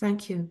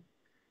 thank you.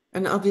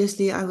 And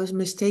obviously, I was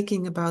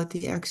mistaken about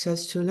the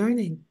access to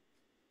learning,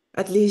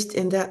 at least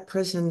in that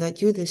prison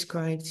that you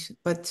described.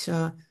 But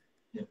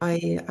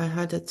I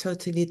had a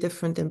totally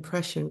different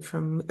impression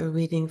from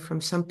reading from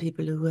some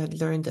people who had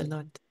learned a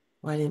lot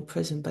while in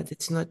prison, but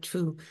it's not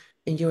true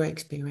in your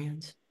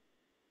experience.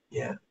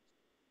 Yeah.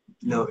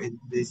 No, in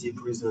Desi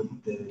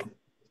prison,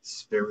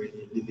 it's very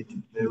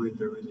limited, very,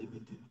 very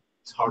limited.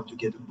 It's hard to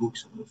get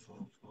books on the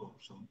phone for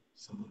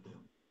some of them.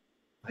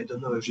 I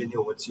don't know,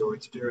 Eugenio, what's your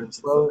experience?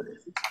 Well,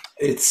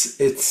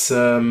 it's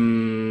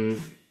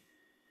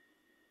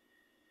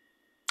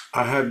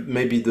I have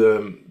maybe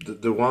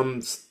the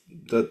ones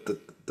that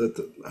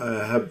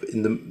I have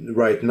in the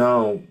right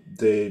now.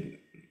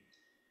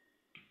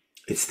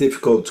 It's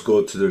difficult to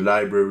go to the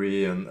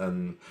library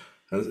and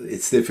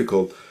it's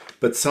difficult.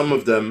 But some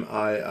of them,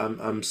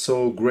 I'm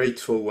so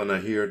grateful when I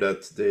hear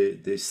that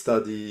they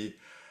study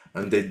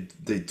and they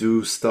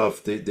do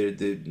stuff. A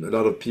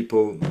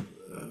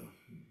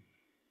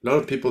lot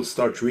of people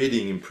start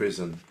reading in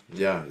prison.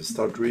 Yeah,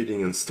 start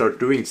reading and start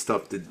doing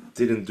stuff they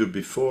didn't do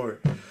before.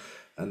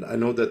 And I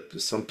know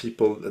that some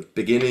people at the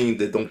beginning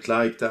they don't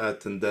like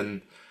that, and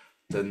then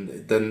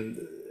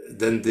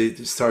they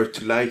start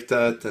to like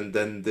that, and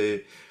then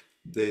they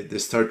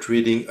start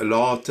reading a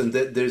lot. And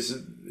there's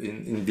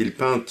in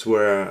Villepinte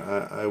where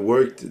I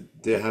worked,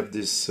 they have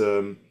this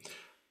a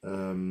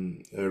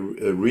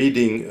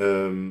reading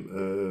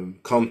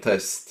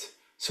contest.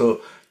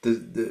 So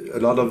a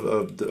lot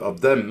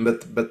of them,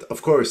 but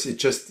of course it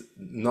just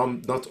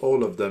not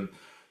all of them.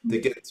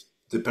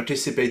 They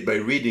participate by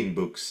reading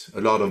books,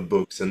 a lot of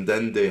books, and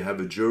then they have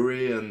a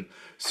jury, and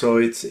so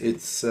it's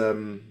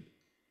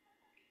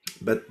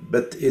but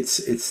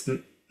it's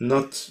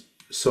not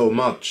so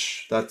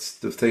much. That's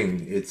the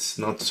thing. It's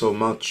not so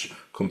much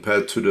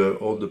compared to the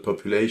older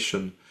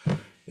population.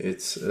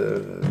 It's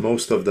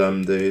most of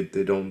them they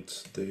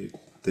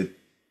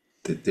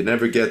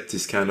never get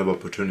this kind of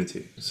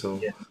opportunity. So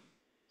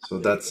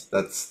that's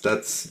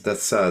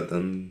sad.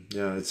 And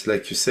yeah, it's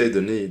like you say,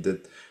 the need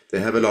that they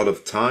have a lot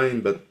of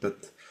time, but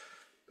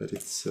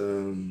it's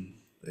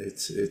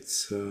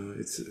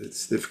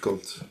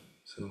difficult.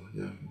 So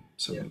yeah.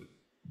 So Yeah.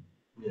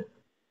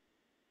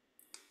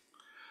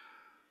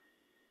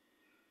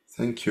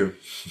 thank you.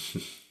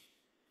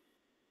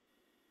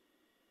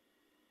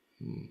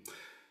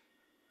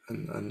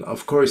 And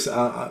of course,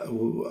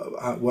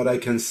 what I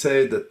can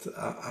say that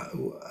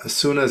as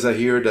soon as I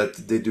hear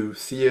that they do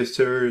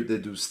theater, they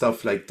do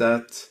stuff like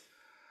that,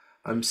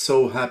 I'm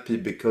so happy,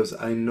 because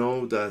I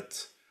know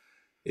that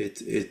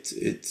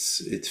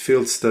it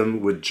fills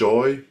them with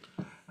joy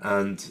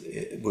and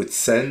with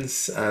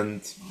sense.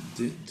 And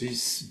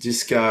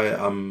this guy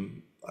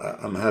I'm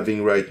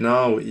having right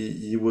now,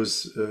 he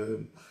was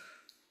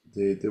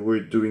they were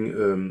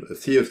doing a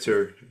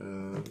theater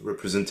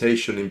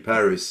representation in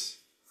Paris.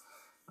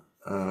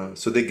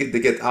 So they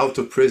get out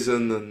of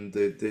prison, and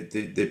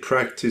they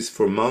practice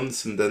for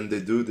months, and then they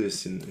do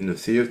this in a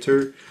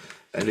theater,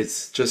 and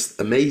it's just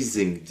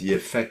amazing the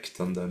effect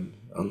on them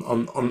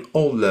on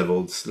all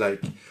levels,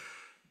 like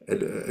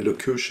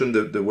elocution,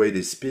 the way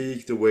they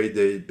speak, the way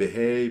they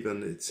behave,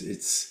 and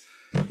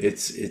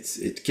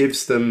it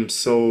gives them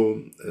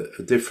so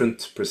a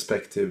different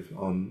perspective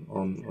on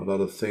a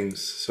lot of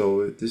things.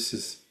 So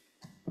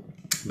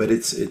but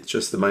it's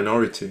just the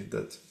minority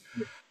that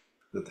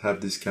have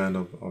this kind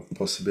of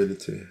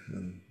possibility.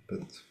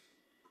 But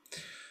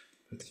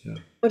yeah.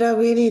 What I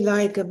really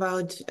like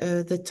about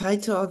the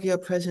title of your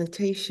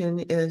presentation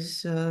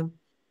is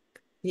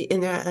the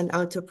inner and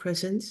outer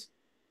presence.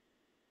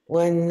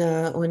 When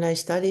I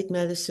studied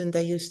medicine,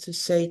 they used to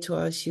say to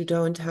us, you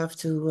don't have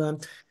to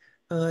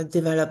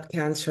develop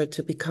cancer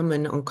to become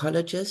an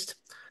oncologist.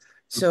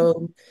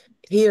 So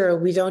here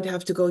we don't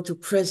have to go to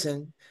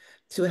prison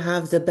to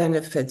have the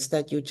benefits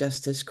that you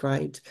just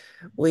described.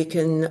 We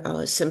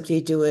can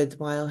simply do it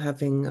while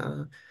having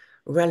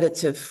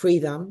relative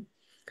freedom.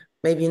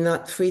 Maybe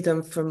not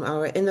freedom from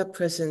our inner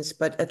presence,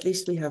 but at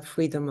least we have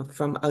freedom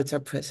from outer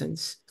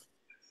presence.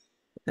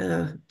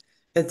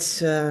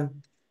 It's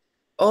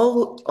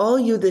all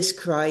you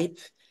describe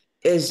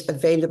is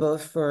available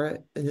for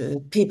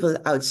people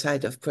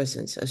outside of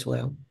prisons as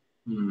well.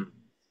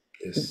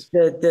 Yes.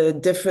 The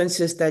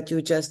differences that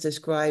you just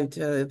described,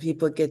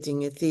 people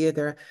getting a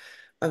theater.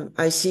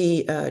 I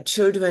see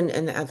children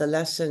and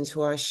adolescents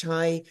who are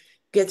shy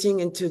getting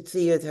into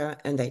theater,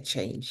 and they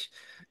change.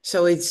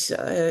 So it's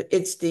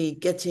the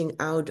getting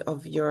out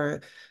of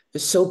your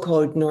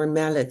so-called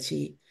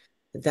normality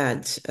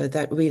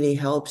that really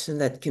helps,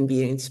 and that can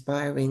be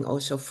inspiring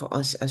also for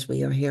us as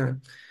we are here,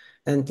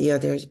 and the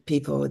other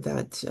people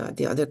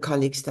the other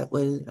colleagues that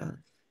will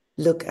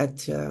look at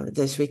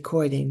this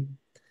recording.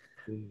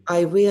 I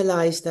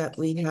realize that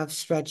we have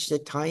stretched the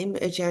time,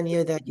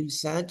 Eugenio, that you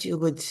said you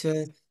would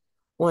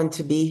want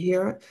to be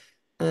here.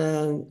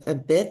 a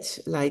bit,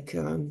 like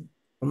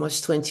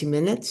almost 20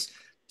 minutes.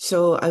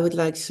 So I would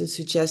like to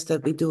suggest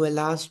that we do a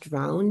last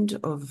round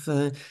of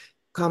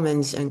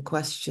comments and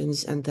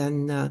questions, and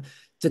then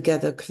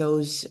together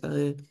close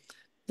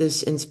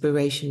this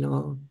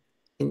inspirational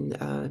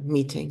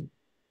meeting.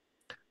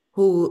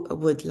 Who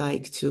would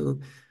like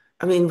to?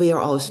 I mean, we are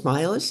all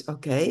smiles.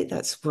 Okay,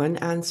 that's one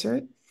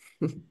answer.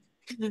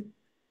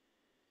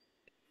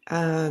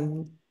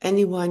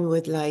 Anyone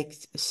would like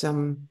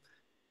some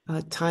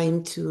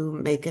time to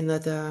make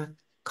another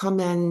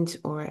comment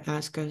or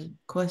ask a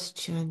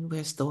question?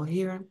 We're still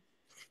here.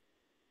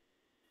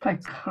 I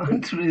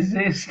can't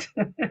resist.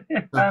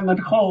 I'm at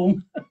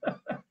home.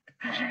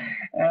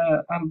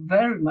 I'm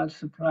very much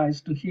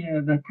surprised to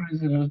hear that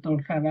prisoners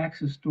don't have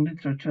access to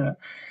literature.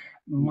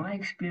 My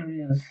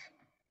experience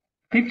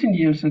 15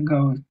 years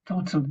ago,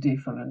 totally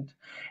different.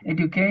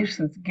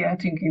 Education,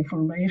 getting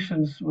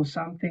information was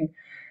something,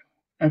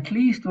 at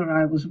least where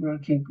I was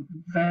working,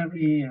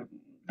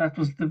 that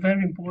was the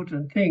very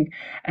important thing.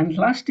 And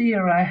last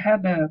year I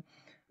had a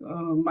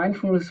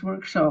mindfulness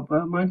workshop,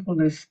 a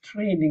mindfulness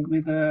training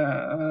with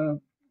a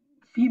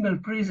female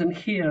prison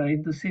here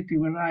in the city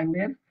where I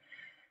live.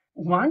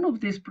 One of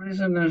these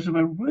prisoners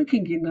were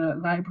working in a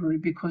library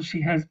because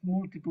she has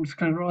multiple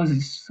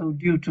sclerosis, so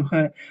due to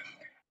her.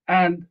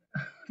 And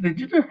they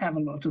didn't have a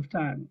lot of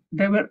time.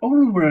 They were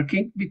all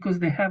working because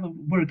they have a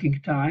working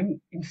time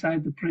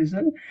inside the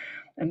prison.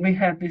 And we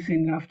had this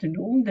in the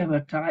afternoon. They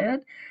were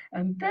tired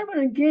and they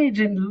were engaged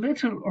in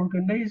little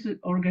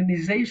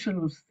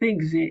organizational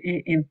things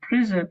in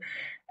prison,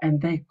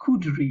 and they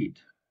could read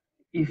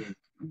if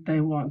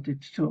they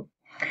wanted to.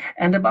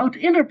 And about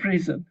inner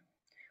prison,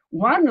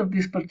 one of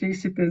these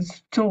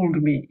participants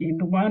told me in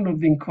one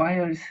of the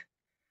inquiries,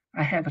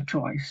 I have a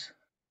choice.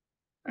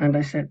 And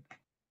I said,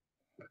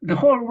 the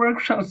whole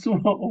workshop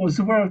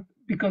was worth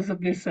because of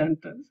this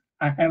sentence.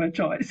 I have a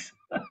choice.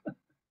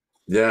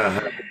 Yeah, I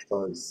have a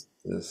choice.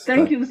 Yes.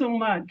 Thank you so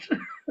much.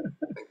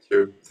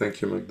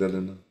 Thank you,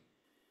 Magdalena.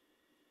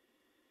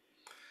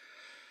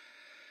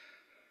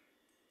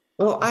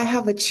 Well, I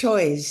have a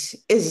choice.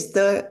 Is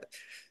the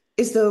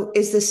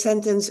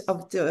sentence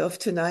of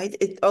tonight?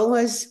 It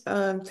always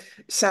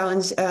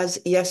sounds as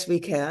yes, we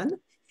can.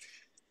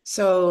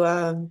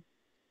 So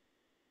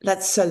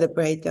let's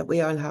celebrate that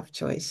we all have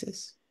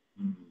choices.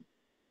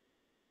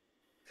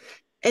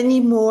 Any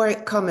more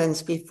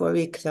comments before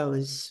we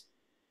close?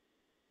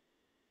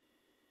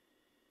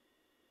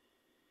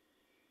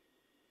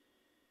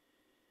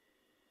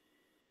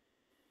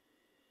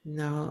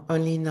 No,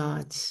 only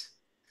nods.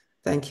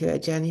 Thank you,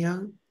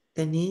 Eugenio,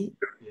 Denis.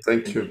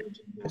 Thank you.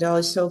 But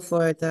also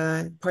for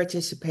the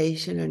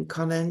participation and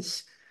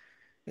comments.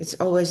 It's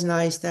always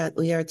nice that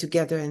we are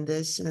together in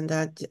this, and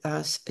that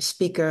as a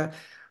speaker,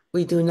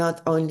 we do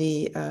not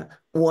only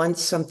want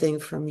something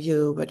from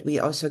you, but we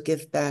also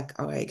give back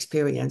our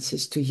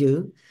experiences to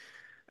you.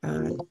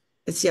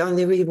 It's the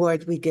only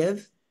reward we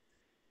give.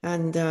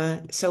 And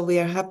so we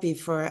are happy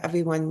for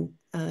everyone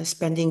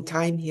spending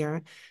time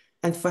here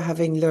and for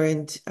having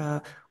learned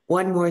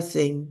one more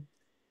thing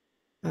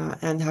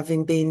and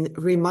having been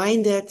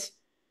reminded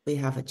we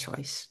have a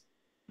choice.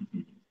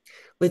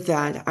 With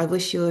that, I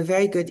wish you a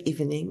very good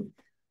evening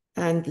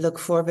and look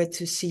forward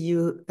to see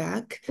you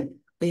back.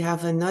 We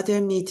have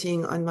another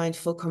meeting on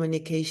mindful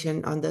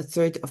communication on the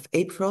 3rd of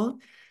April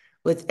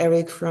with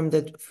Eric from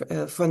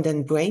van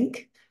den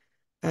Brink.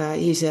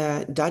 He's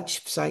a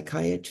Dutch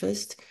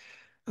psychiatrist,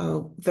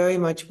 very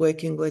much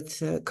working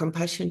with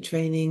compassion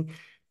training,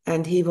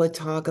 and he will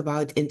talk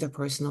about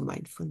interpersonal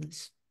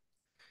mindfulness.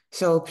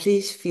 So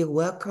please feel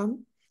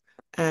welcome.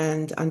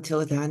 And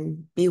until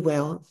then, be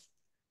well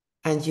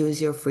and use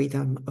your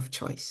freedom of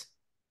choice.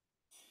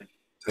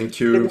 Thank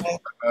you. Good night.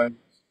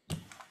 Bye-bye.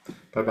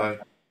 Bye-bye.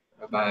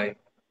 Bye-bye.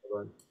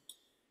 Bye-bye.